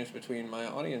experience between my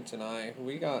audience and I.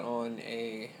 We got on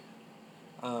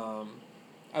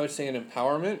I would say an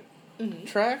empowerment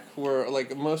track, where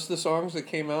like most of the songs that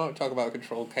came out talk about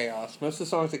controlled chaos. Most of the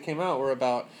songs that came out were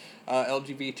about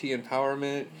LGBT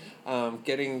empowerment,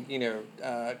 getting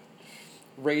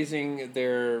raising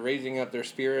up their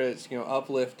spirits,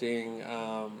 uplifting,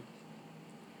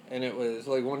 and it was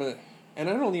like one of the, and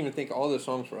I don't even think all the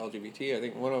songs were LGBT. I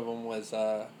think one of them was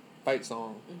Fight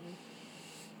Song,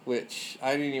 which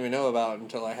I didn't even know about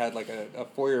until I had like a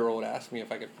 4-year-old ask me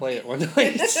if I could play it one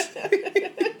night.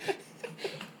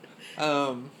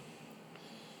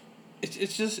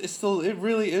 It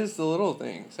really is the little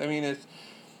things. I mean, it's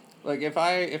like if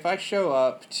I showed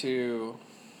up to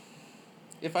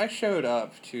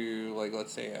like,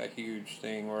 let's say, a huge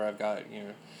thing where I've got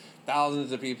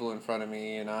thousands of people in front of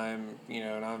me, and I'm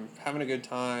having a good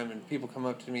time, and people come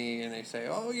up to me and they say,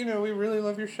 oh, we really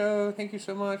love your show, thank you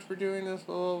so much for doing this,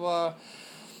 blah blah blah.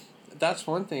 That's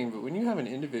one thing, but when you have an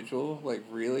individual like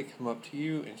really come up to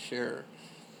you and share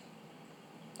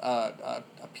a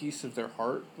piece of their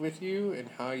heart with you, and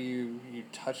how you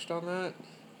touched on that,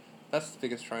 that's the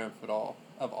biggest triumph of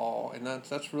all, and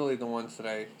that's really the ones that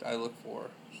I look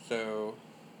for. So,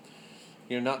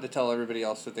 not to tell everybody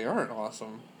else that they aren't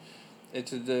awesome.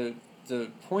 It's the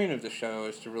point of the show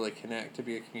is to really connect, to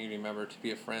be a community member, to be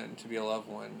a friend, to be a loved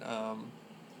one,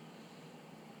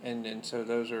 and so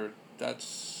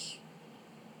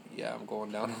I'm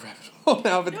going down a rabbit hole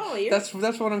now, but no, that's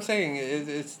what I'm saying.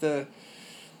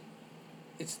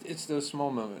 It's those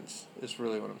small moments. It's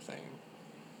really what I'm saying.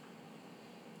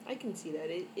 I can see that.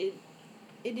 It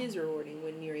is rewarding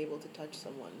when you're able to touch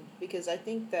someone, because I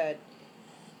think that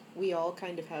we all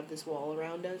kind of have this wall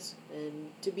around us, and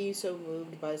to be so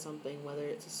moved by something, whether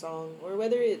it's a song or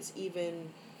whether it's even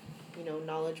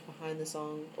knowledge behind the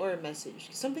song or a message.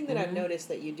 Something that I've noticed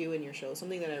that you do in your show,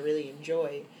 something that I really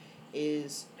enjoy,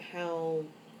 is how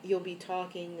you'll be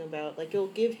talking about, like, you'll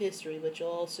give history, but you'll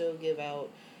also give out,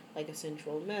 like, a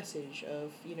central message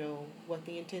of, what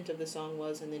the intent of the song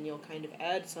was, and then you'll kind of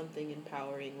add something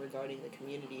empowering regarding the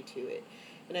community to it.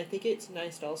 And I think it's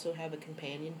nice to also have a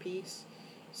companion piece.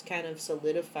 It's kind of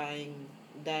solidifying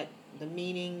the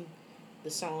meaning,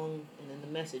 the song, and then the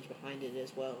message behind it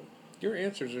as well. Your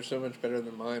answers are so much better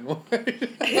than mine.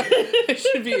 I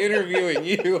should be interviewing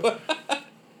you.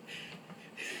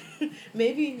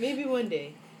 Maybe one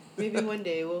day. Maybe one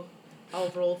day I'll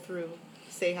roll through,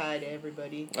 say hi to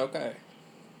everybody. Okay.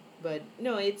 But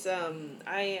no, it's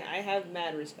I have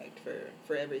mad respect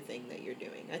for everything that you're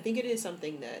doing. I think it is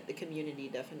something that the community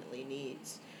definitely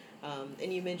needs.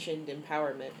 And you mentioned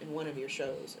empowerment in one of your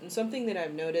shows, and something that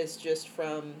I've noticed just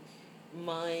from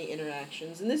my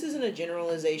interactions, and this isn't a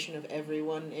generalization of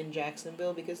everyone in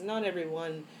Jacksonville, because not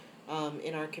everyone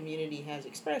in our community has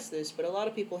expressed this, but a lot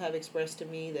of people have expressed to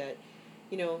me that,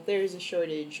 there's a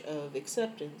shortage of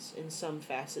acceptance in some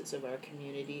facets of our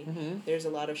community. Mm-hmm. There's a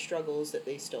lot of struggles that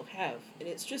they still have, and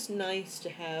it's just nice to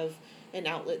have an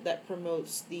outlet that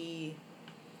promotes the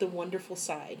wonderful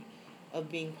side of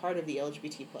being part of the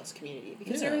LGBT plus community,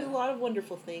 because there are a lot of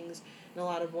wonderful things and a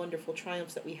lot of wonderful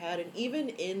triumphs that we had, and even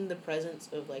in the presence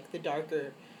of, like, the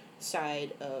darker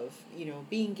side of,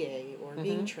 being gay or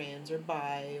being trans or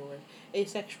bi or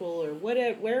asexual or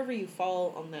whatever, wherever you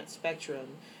fall on that spectrum,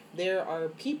 there are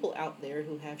people out there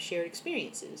who have shared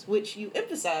experiences, which you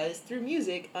emphasize through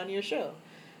music on your show.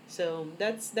 So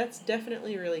that's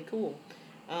definitely really cool.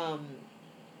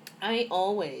 I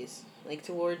always, like,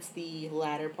 towards the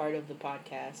latter part of the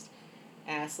podcast,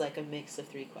 ask, like, a mix of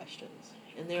 3 questions.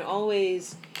 And they're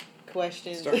always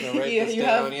questions. Starting to write this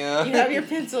down, You have your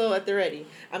pencil at the ready.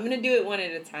 I'm going to do it one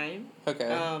at a time. Okay.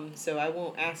 So I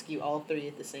won't ask you all 3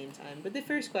 at the same time. But the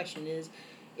first question is,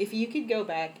 if you could go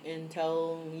back and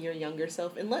tell your younger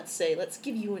self, and let's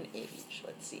give you an age,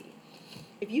 let's see.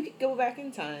 If you could go back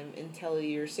in time and tell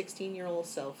your 16-year-old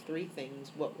self 3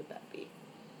 things, what would that be?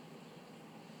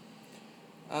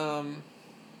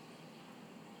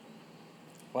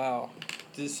 Wow.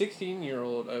 The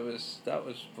 16-year-old, that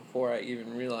was before I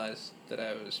even realized that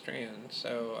I was trans.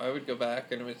 So I would go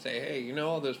back and I would say, hey,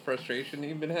 all this frustration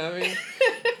you've been having?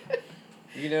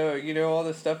 you know all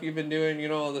the stuff you've been doing,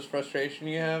 all this frustration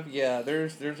you have? Yeah,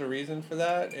 there's a reason for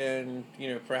that, and,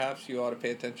 perhaps you ought to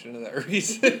pay attention to that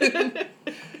reason.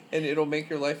 And it'll make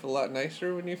your life a lot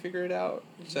nicer when you figure it out.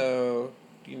 So,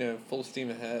 full steam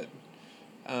ahead.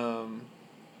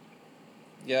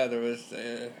 Yeah, there was...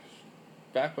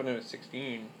 back when I was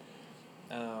 16,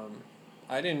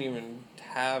 I didn't even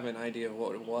have an idea of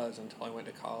what it was until I went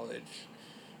to college.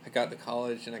 I got to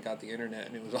college and I got the internet,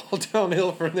 and it was all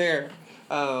downhill from there.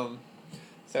 So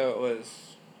it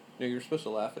was... No, you're supposed to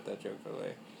laugh at that joke, by the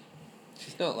way.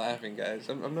 She's not laughing, guys.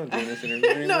 I'm not doing this interview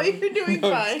anymore. No, you're doing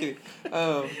fine.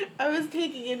 I was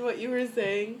taking in what you were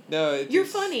saying. No, you're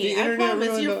funny. I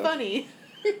promise, you're funny.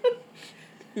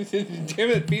 Damn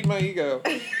it, feed my ego.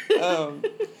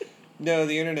 No,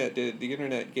 the internet did. The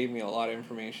internet gave me a lot of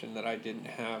information that I didn't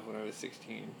have when I was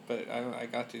 16. But I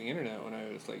got to the internet when I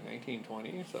was like 19,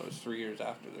 20, so it was 3 years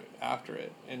after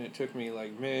it. And it took me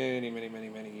like many, many, many,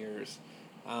 many years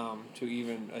to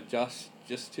even adjust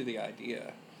just to the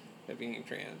idea of being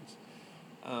trans.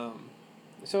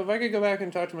 So if I could go back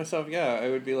and talk to myself, I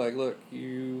would be like, look,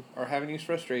 you are having these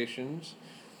frustrations.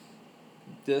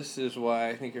 This is why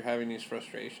I think you're having these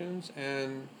frustrations,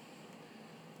 and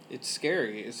it's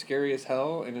scary. It's scary as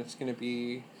hell, and it's going to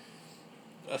be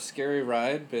a scary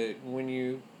ride, but when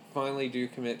you finally do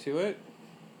commit to it,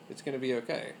 it's going to be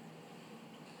okay.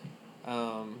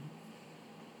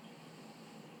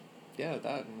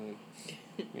 That and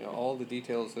all the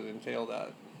details that entail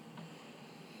that.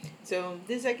 So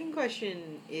the second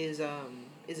question is a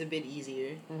bit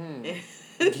easier than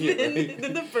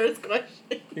the first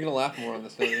question. You're gonna laugh more on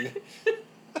this one.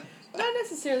 Not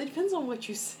necessarily. Depends on what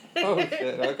you say. Oh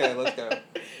shit! Okay, let's go.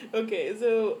 Okay,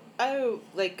 so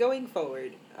going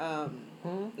forward,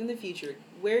 in the future,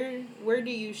 where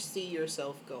do you see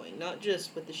yourself going? Not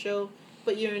just with the show,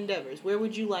 but your endeavors. Where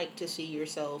would you like to see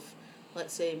yourself?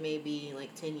 Let's say maybe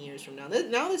like 10 years from now.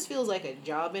 This feels like a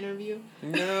job interview.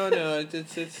 No,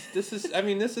 this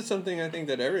is something I think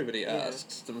that everybody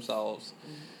asks themselves.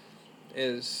 Mm-hmm.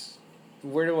 Is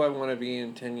where do I want to be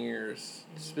in 10 years?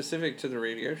 Mm-hmm. Specific to the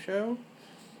radio show,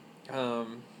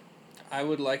 I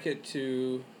would like it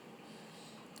to.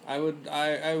 I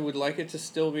would like it to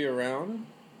still be around,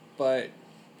 but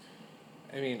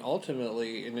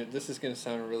ultimately, and this is going to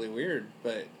sound really weird,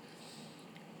 but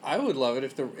I would love it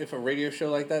if a radio show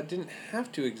like that didn't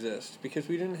have to exist, because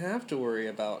we didn't have to worry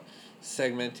about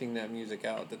segmenting that music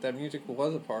out. That music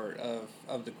was a part of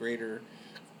the greater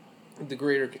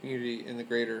community and the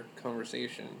greater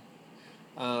conversation.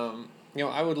 I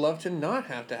would love to not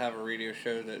have to have a radio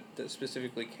show that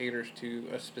specifically caters to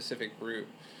a specific group,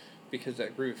 because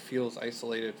that group feels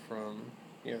isolated from,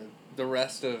 the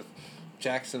rest of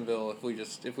Jacksonville, if we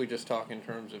just talk in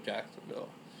terms of Jacksonville.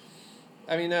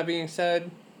 I mean, that being said,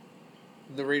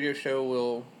 the radio show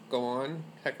will go on,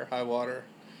 heck or high water.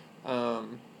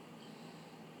 And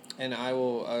I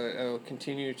will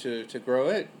continue to grow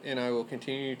it, and I will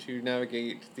continue to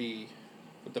navigate the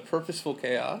purposeful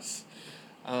chaos,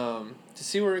 to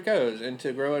see where it goes, and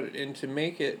to grow it, and to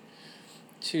make it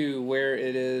to where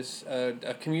it is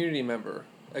a community member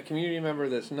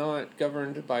that's not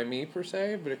governed by me per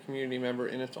se, but a community member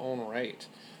in its own right,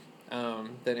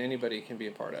 that anybody can be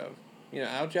a part of.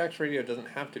 Jax Radio doesn't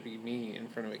have to be me in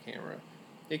front of a camera.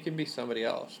 It can be somebody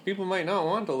else. People might not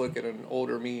want to look at an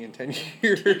older me in 10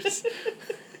 years.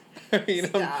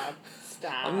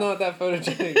 Stop. I'm not that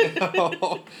photogenic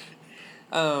now.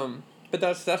 But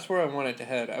that's where I want it to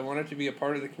head. I want it to be a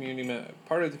part of the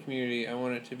community. I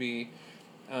want it to be,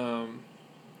 a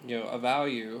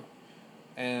value.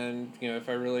 And if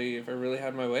I really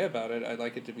had my way about it, I'd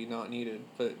like it to be not needed,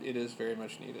 but it is very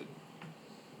much needed.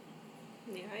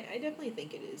 Yeah, I definitely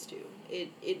think it is too.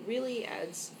 It really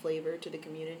adds flavor to the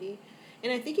community,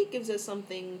 and I think it gives us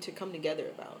something to come together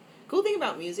about. Cool thing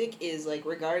about music is, like,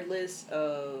 regardless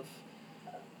of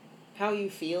how you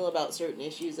feel about certain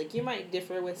issues, like, you might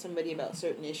differ with somebody about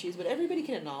certain issues, but everybody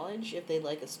can acknowledge if they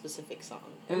like a specific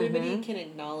song. Everybody can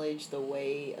acknowledge the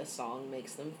way a song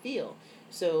makes them feel.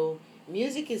 So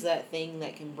music is that thing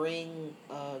that can bring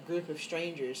a group of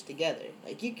strangers together.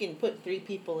 Like, you can put 3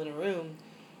 people in a room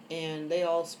and they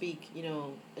all speak,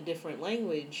 a different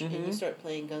language, and you start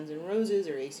playing Guns N' Roses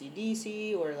or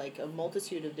AC/DC or, like, a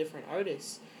multitude of different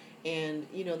artists, and,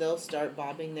 they'll start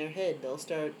bobbing their head. They'll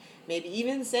start maybe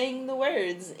even saying the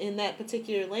words in that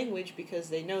particular language because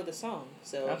they know the song.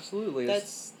 So absolutely,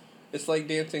 it's like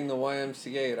dancing the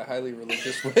YMCA at a highly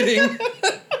religious wedding.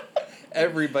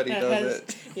 Everybody does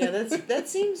it. Yeah, that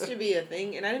seems to be a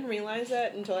thing, and I didn't realize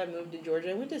that until I moved to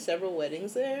Georgia. I went to several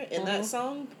weddings there, and that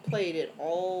song played at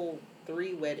all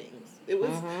 3 weddings. It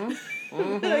was, I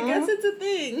guess it's a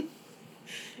thing.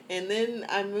 And then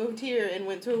I moved here and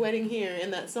went to a wedding here,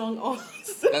 and that song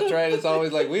also. That's right. It's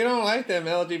always like, we don't like them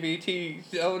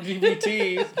LGBTs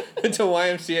until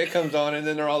YMCA comes on, and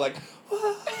then they're all like,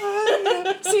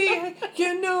 YMCA,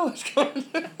 what's going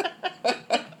on.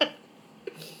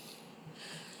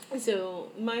 So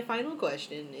my final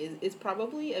question is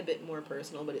probably a bit more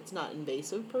personal, but it's not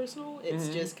invasive personal. It's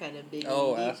just kind of big.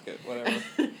 Oh, ask it, whatever.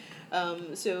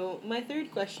 So my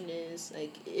third question is,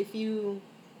 like, if you,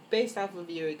 based off of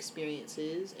your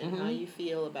experiences and how you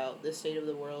feel about the state of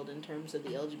the world in terms of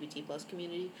the LGBT plus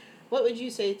community, what would you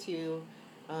say to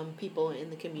people in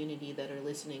the community that are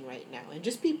listening right now, and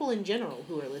just people in general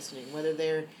who are listening, whether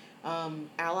they're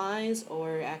allies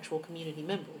or actual community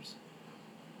members?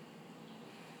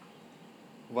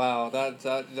 Wow, that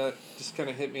just kind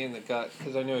of hit me in the gut,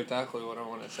 because I know exactly what I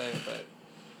want to say, but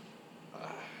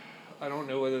I don't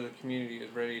know whether the community is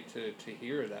ready to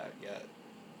hear that yet.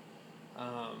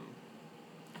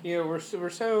 We're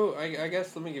so, I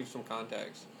guess, let me give some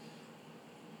context.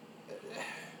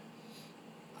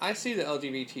 I see the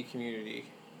LGBT community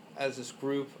as this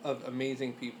group of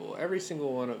amazing people, every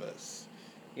single one of us.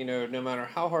 No matter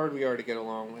how hard we are to get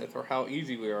along with or how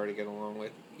easy we are to get along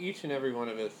with, each and every one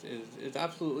of us is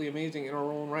absolutely amazing in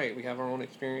our own right. We have our own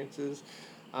experiences.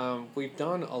 We've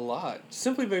done a lot.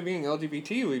 Simply by being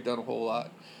LGBT, we've done a whole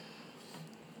lot.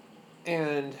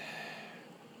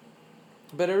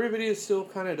 But everybody is still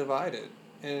kind of divided.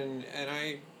 And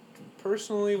I,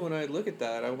 personally, when I look at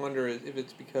that, I wonder if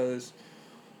it's because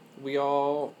we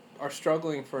all are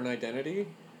struggling for an identity.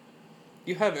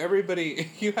 You have everybody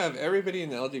in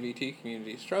the LGBT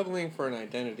community struggling for an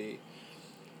identity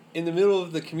in the middle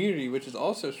of the community, which is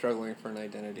also struggling for an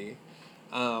identity.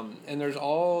 And there's a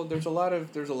lot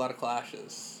of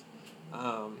clashes.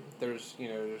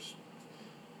 There's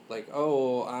like,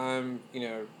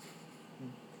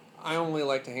 I only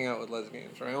like to hang out with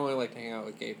lesbians, or I only like to hang out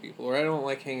with gay people, or I don't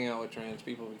like hanging out with trans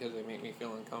people because they make me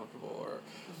feel uncomfortable, or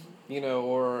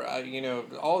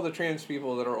all the trans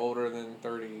people that are older than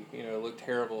 30, look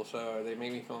terrible, so they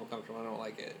make me feel uncomfortable, I don't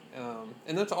like it.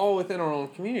 And that's all within our own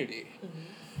community.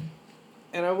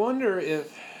 And I wonder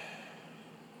if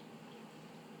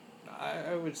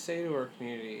I would say to our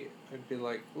community, I'd be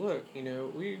like, look,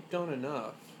 we've done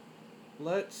enough.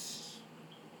 Let's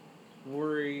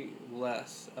worry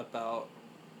less about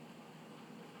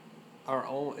our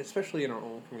own, especially in our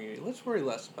own community. Let's worry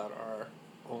less about our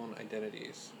own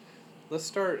identities. Let's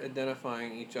start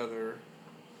identifying each other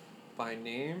by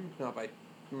name, not by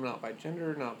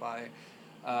gender, not by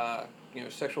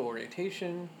sexual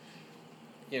orientation.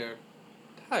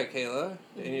 Hi Kayla,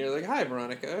 and you're like, hi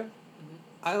Veronica.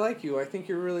 I like you. I think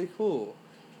you're really cool.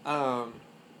 I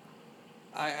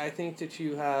think that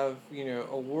you have,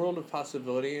 a world of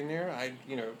possibility in there.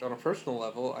 On a personal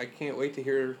level, I can't wait to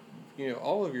hear,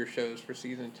 all of your shows for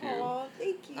season 2. Aw,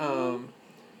 thank you.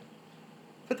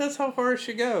 But that's how far it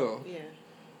should go. Yeah.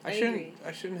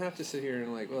 I shouldn't have to sit here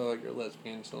and you're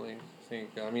lesbian, so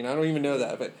think. I mean, I don't even know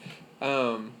that, but,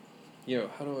 how do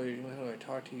I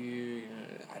talk to you?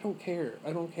 I don't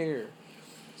care.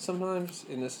 Sometimes,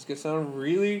 and this is gonna sound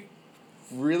really,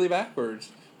 really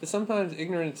backwards, but sometimes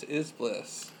ignorance is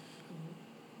bliss.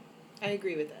 I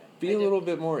agree with that. Be a little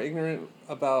bit more ignorant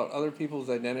about other people's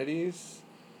identities,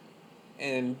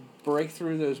 and break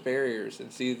through those barriers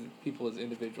and see people as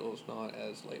individuals, not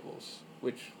as labels,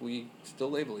 which we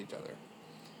still label each other.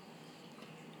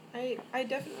 I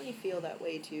definitely feel that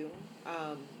way too.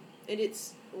 And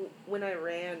it's, when I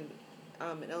ran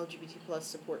an LGBT plus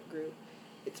support group,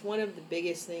 it's one of the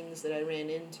biggest things that I ran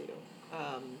into.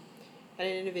 Had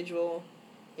an individual,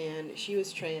 and she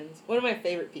was trans. One of my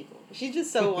favorite people. She's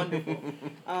just so wonderful.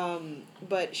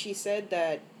 But she said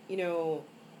that,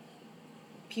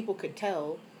 people could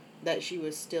tell that she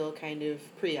was still kind of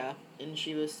pre-op, and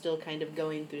she was still kind of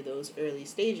going through those early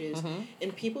stages,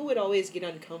 and people would always get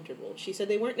uncomfortable. She said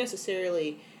they weren't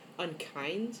necessarily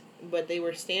unkind, but they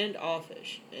were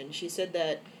standoffish, and she said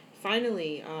that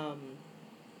finally,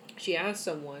 she asked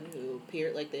someone who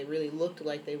appeared like they really looked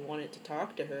like they wanted to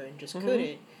talk to her and just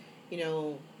couldn't,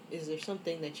 is there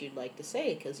something that you'd like to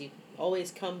say? Because you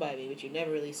always come by me, but you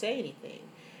never really say anything.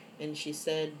 And she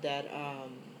said that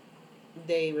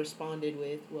they responded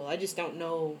with, well, I just don't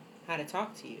know how to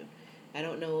talk to you. I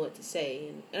don't know what to say.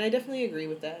 And I definitely agree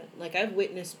with that. Like, I've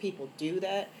witnessed people do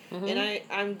that. And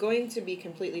I'm going to be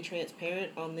completely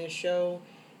transparent on this show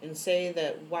and say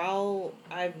that while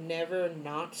I've never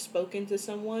not spoken to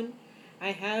someone,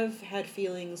 I have had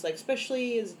feelings, like,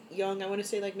 especially as young, I want to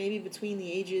say, like, maybe between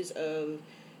the ages of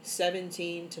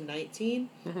 17 to 19,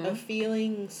 of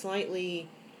feeling slightly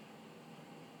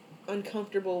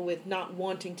uncomfortable with not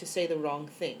wanting to say the wrong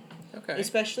thing. Okay.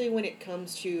 Especially when it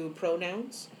comes to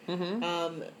pronouns.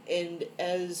 And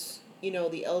as,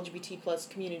 the LGBT plus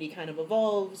community kind of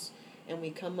evolves, and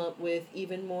we come up with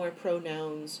even more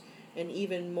pronouns and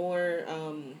even more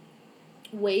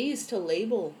ways to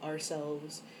label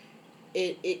ourselves,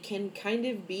 it can kind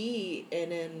of be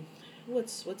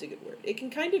what's a good word? It can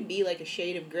kind of be like a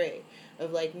shade of gray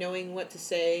of like knowing what to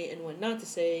say and what not to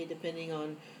say depending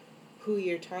on who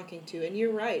you're talking to. And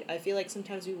you're right. I feel like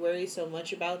sometimes we worry so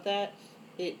much about that.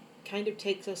 It kind of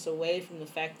takes us away from the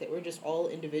fact that we're just all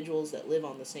individuals that live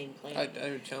on the same planet. I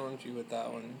would challenge you with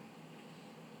that one.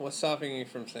 What's stopping you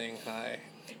from saying hi?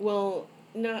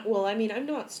 I'm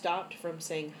not stopped from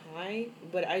saying hi,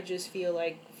 but I just feel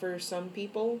like for some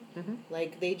people,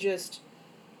 like they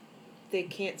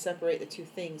can't separate the two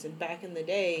things. And back in the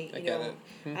day,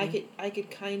 I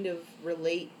could kind of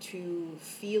relate to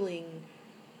feeling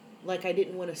like I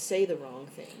didn't want to say the wrong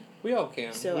thing. We all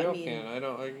can. So, we all can. I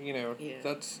don't.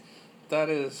 That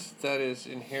is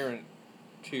inherent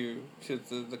to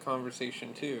the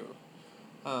conversation too.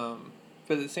 But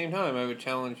at the same time, I would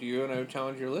challenge you, and I would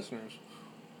challenge your listeners.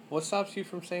 What stops you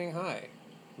from saying hi?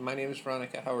 My name is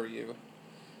Veronica. How are you?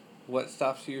 What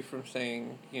stops you from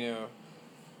saying,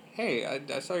 hey,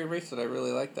 I saw your bracelet. I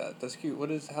really like that. That's cute.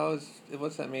 What's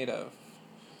that made of?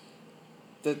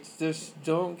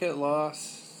 Don't get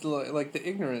lost. Like the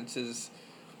ignorance is.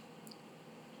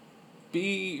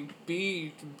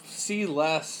 See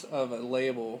less of a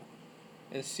label,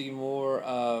 and see more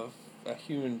of a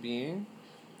human being.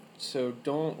 So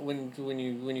don't when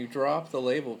you drop the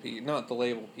label piece, not the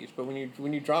label piece, but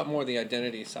when you drop more the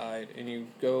identity side and you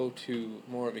go to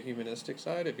more of a humanistic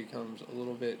side, it becomes a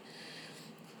little bit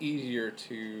easier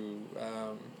to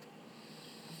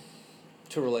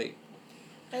relate.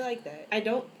 I like that. I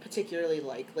don't particularly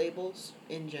like labels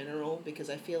in general because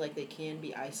I feel like they can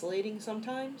be isolating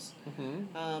sometimes.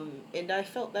 And I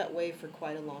felt that way for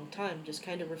quite a long time, just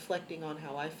kind of reflecting on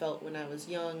how I felt when I was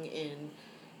young and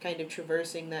kind of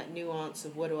traversing that nuance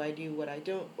of what do I do, what I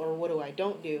don't, or what do I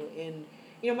don't do. And,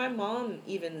 my mom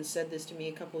even said this to me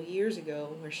a couple years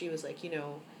ago where she was like,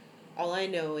 all I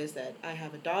know is that I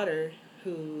have a daughter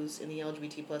who's in the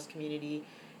LGBT plus community,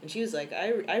 And she was like,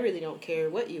 I really don't care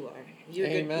what you are. You're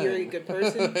Amen. You're a good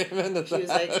person. Amen to She was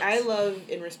that. like, I love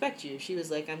and respect you. She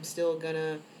was like, I'm still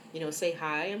gonna, say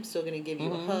hi. I'm still gonna give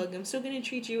you a hug. I'm still gonna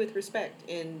treat you with respect.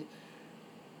 And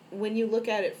when you look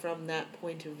at it from that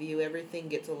point of view, everything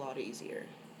gets a lot easier.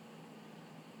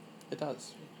 It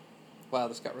does. Wow,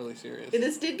 this got really serious.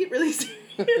 This did get really serious.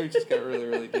 We just got really,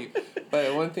 really deep.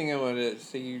 But one thing I wanted to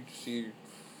say, you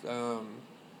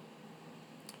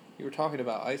were talking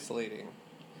about isolating.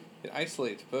 It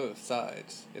isolates both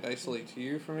sides. It isolates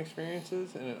you from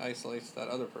experiences, and it isolates that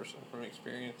other person from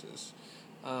experiences.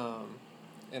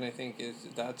 And I think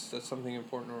that's something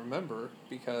important to remember,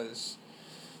 because,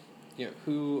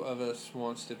 who of us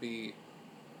wants to be,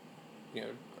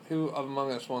 who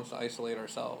among us wants to isolate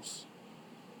ourselves?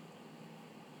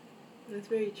 That's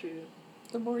very true.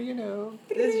 The more you know.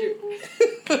 That's true.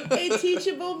 A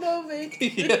teachable moment.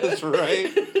 Yes, right.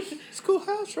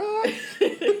 Schoolhouse Rock.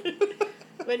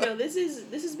 But no, this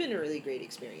has been a really great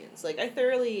experience. Like, I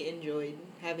thoroughly enjoyed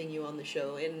having you on the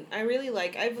show, and I really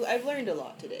I've learned a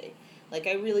lot today. Like,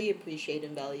 I really appreciate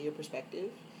and value your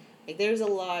perspective. Like, there's a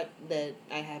lot that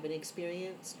I haven't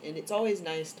experienced, and it's always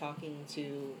nice talking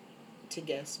to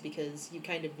guests, because you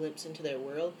kind of glimpse into their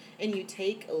world, and you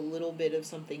take a little bit of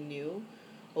something new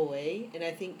away. And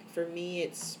I think for me,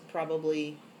 it's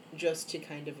probably just to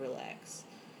kind of relax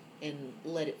and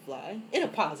let it fly in a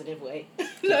positive way.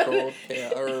 Controlled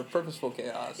chaos, or purposeful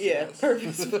chaos. Yeah, yes.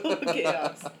 purposeful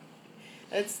chaos.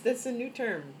 That's a new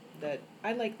term that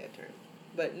I like that term.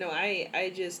 But no, I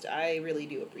really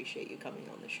do appreciate you coming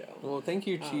on the show. Well, thank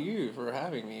you to you for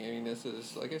having me. I mean, this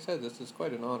is, like I said, this is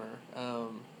quite an honor.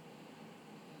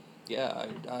 Yeah,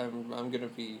 I'm gonna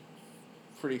be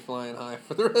pretty flying high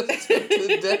for the rest of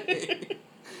the day.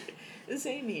 The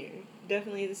same here.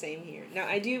 Definitely the same here.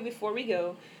 Now, before we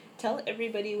go, tell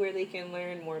everybody where they can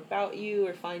learn more about you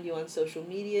or find you on social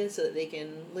media, so that they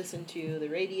can listen to the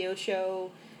radio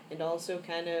show, and also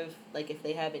kind of, like, if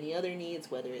they have any other needs,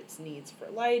 whether it's needs for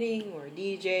lighting or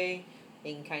DJ,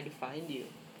 they can kind of find you.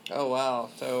 Oh, wow.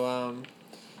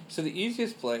 So the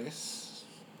easiest place.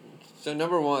 So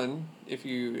number one, if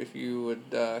you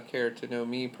would care to know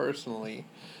me personally,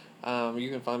 you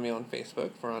can find me on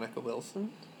Facebook, Veronica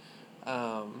Wilson.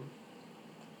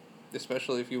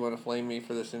 Especially if you want to flame me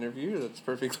for this interview, that's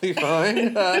perfectly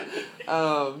fine.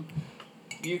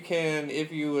 You can,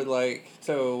 if you would like.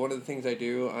 So one of the things I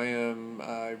do,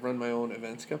 I run my own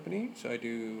events company. So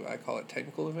I call it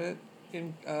technical event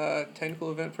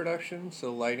production.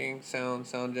 So lighting,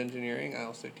 sound engineering. I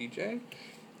also DJ.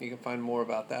 You can find more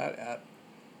about that at.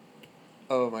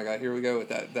 Oh my God! Here we go with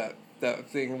that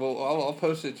thing. Well, I'll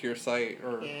post it to your site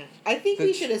or. Yeah, I think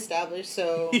we should establish.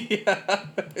 So. Yeah.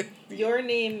 Your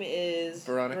name is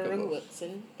Veronica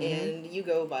Wilson, and you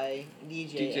go by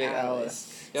DJ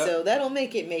Alliss. Yep. So that'll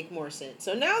make more sense.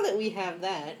 So now that we have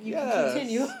that, you can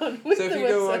continue on with the website. So if you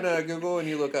go on Google and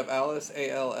you look up Alliss,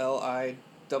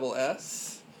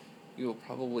 Alliss, you will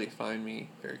probably find me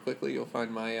very quickly. You'll find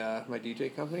my my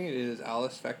DJ company. It is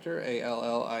Alliss Fekter,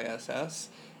 Alliss,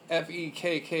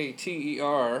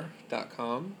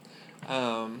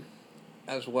 FEKKTER.com.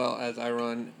 As well as I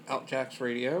run Jax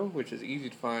Radio, which is easy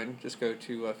to find. Just go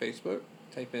to Facebook,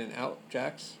 type in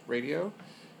Jax Radio,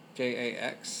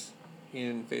 JAX,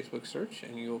 in Facebook search,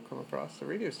 and you'll come across the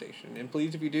radio station. And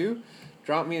please, if you do,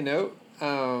 drop me a note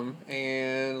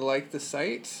and like the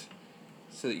site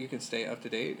so that you can stay up to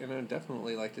date. And I'd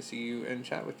definitely like to see you and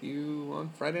chat with you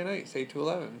on Friday nights, 8 to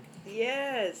 11.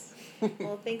 Yes.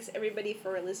 Well, thanks everybody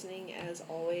for listening as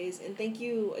always, and thank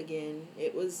you again.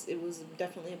 It was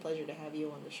definitely a pleasure to have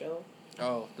you on the show.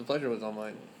 Oh, the pleasure was all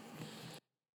mine.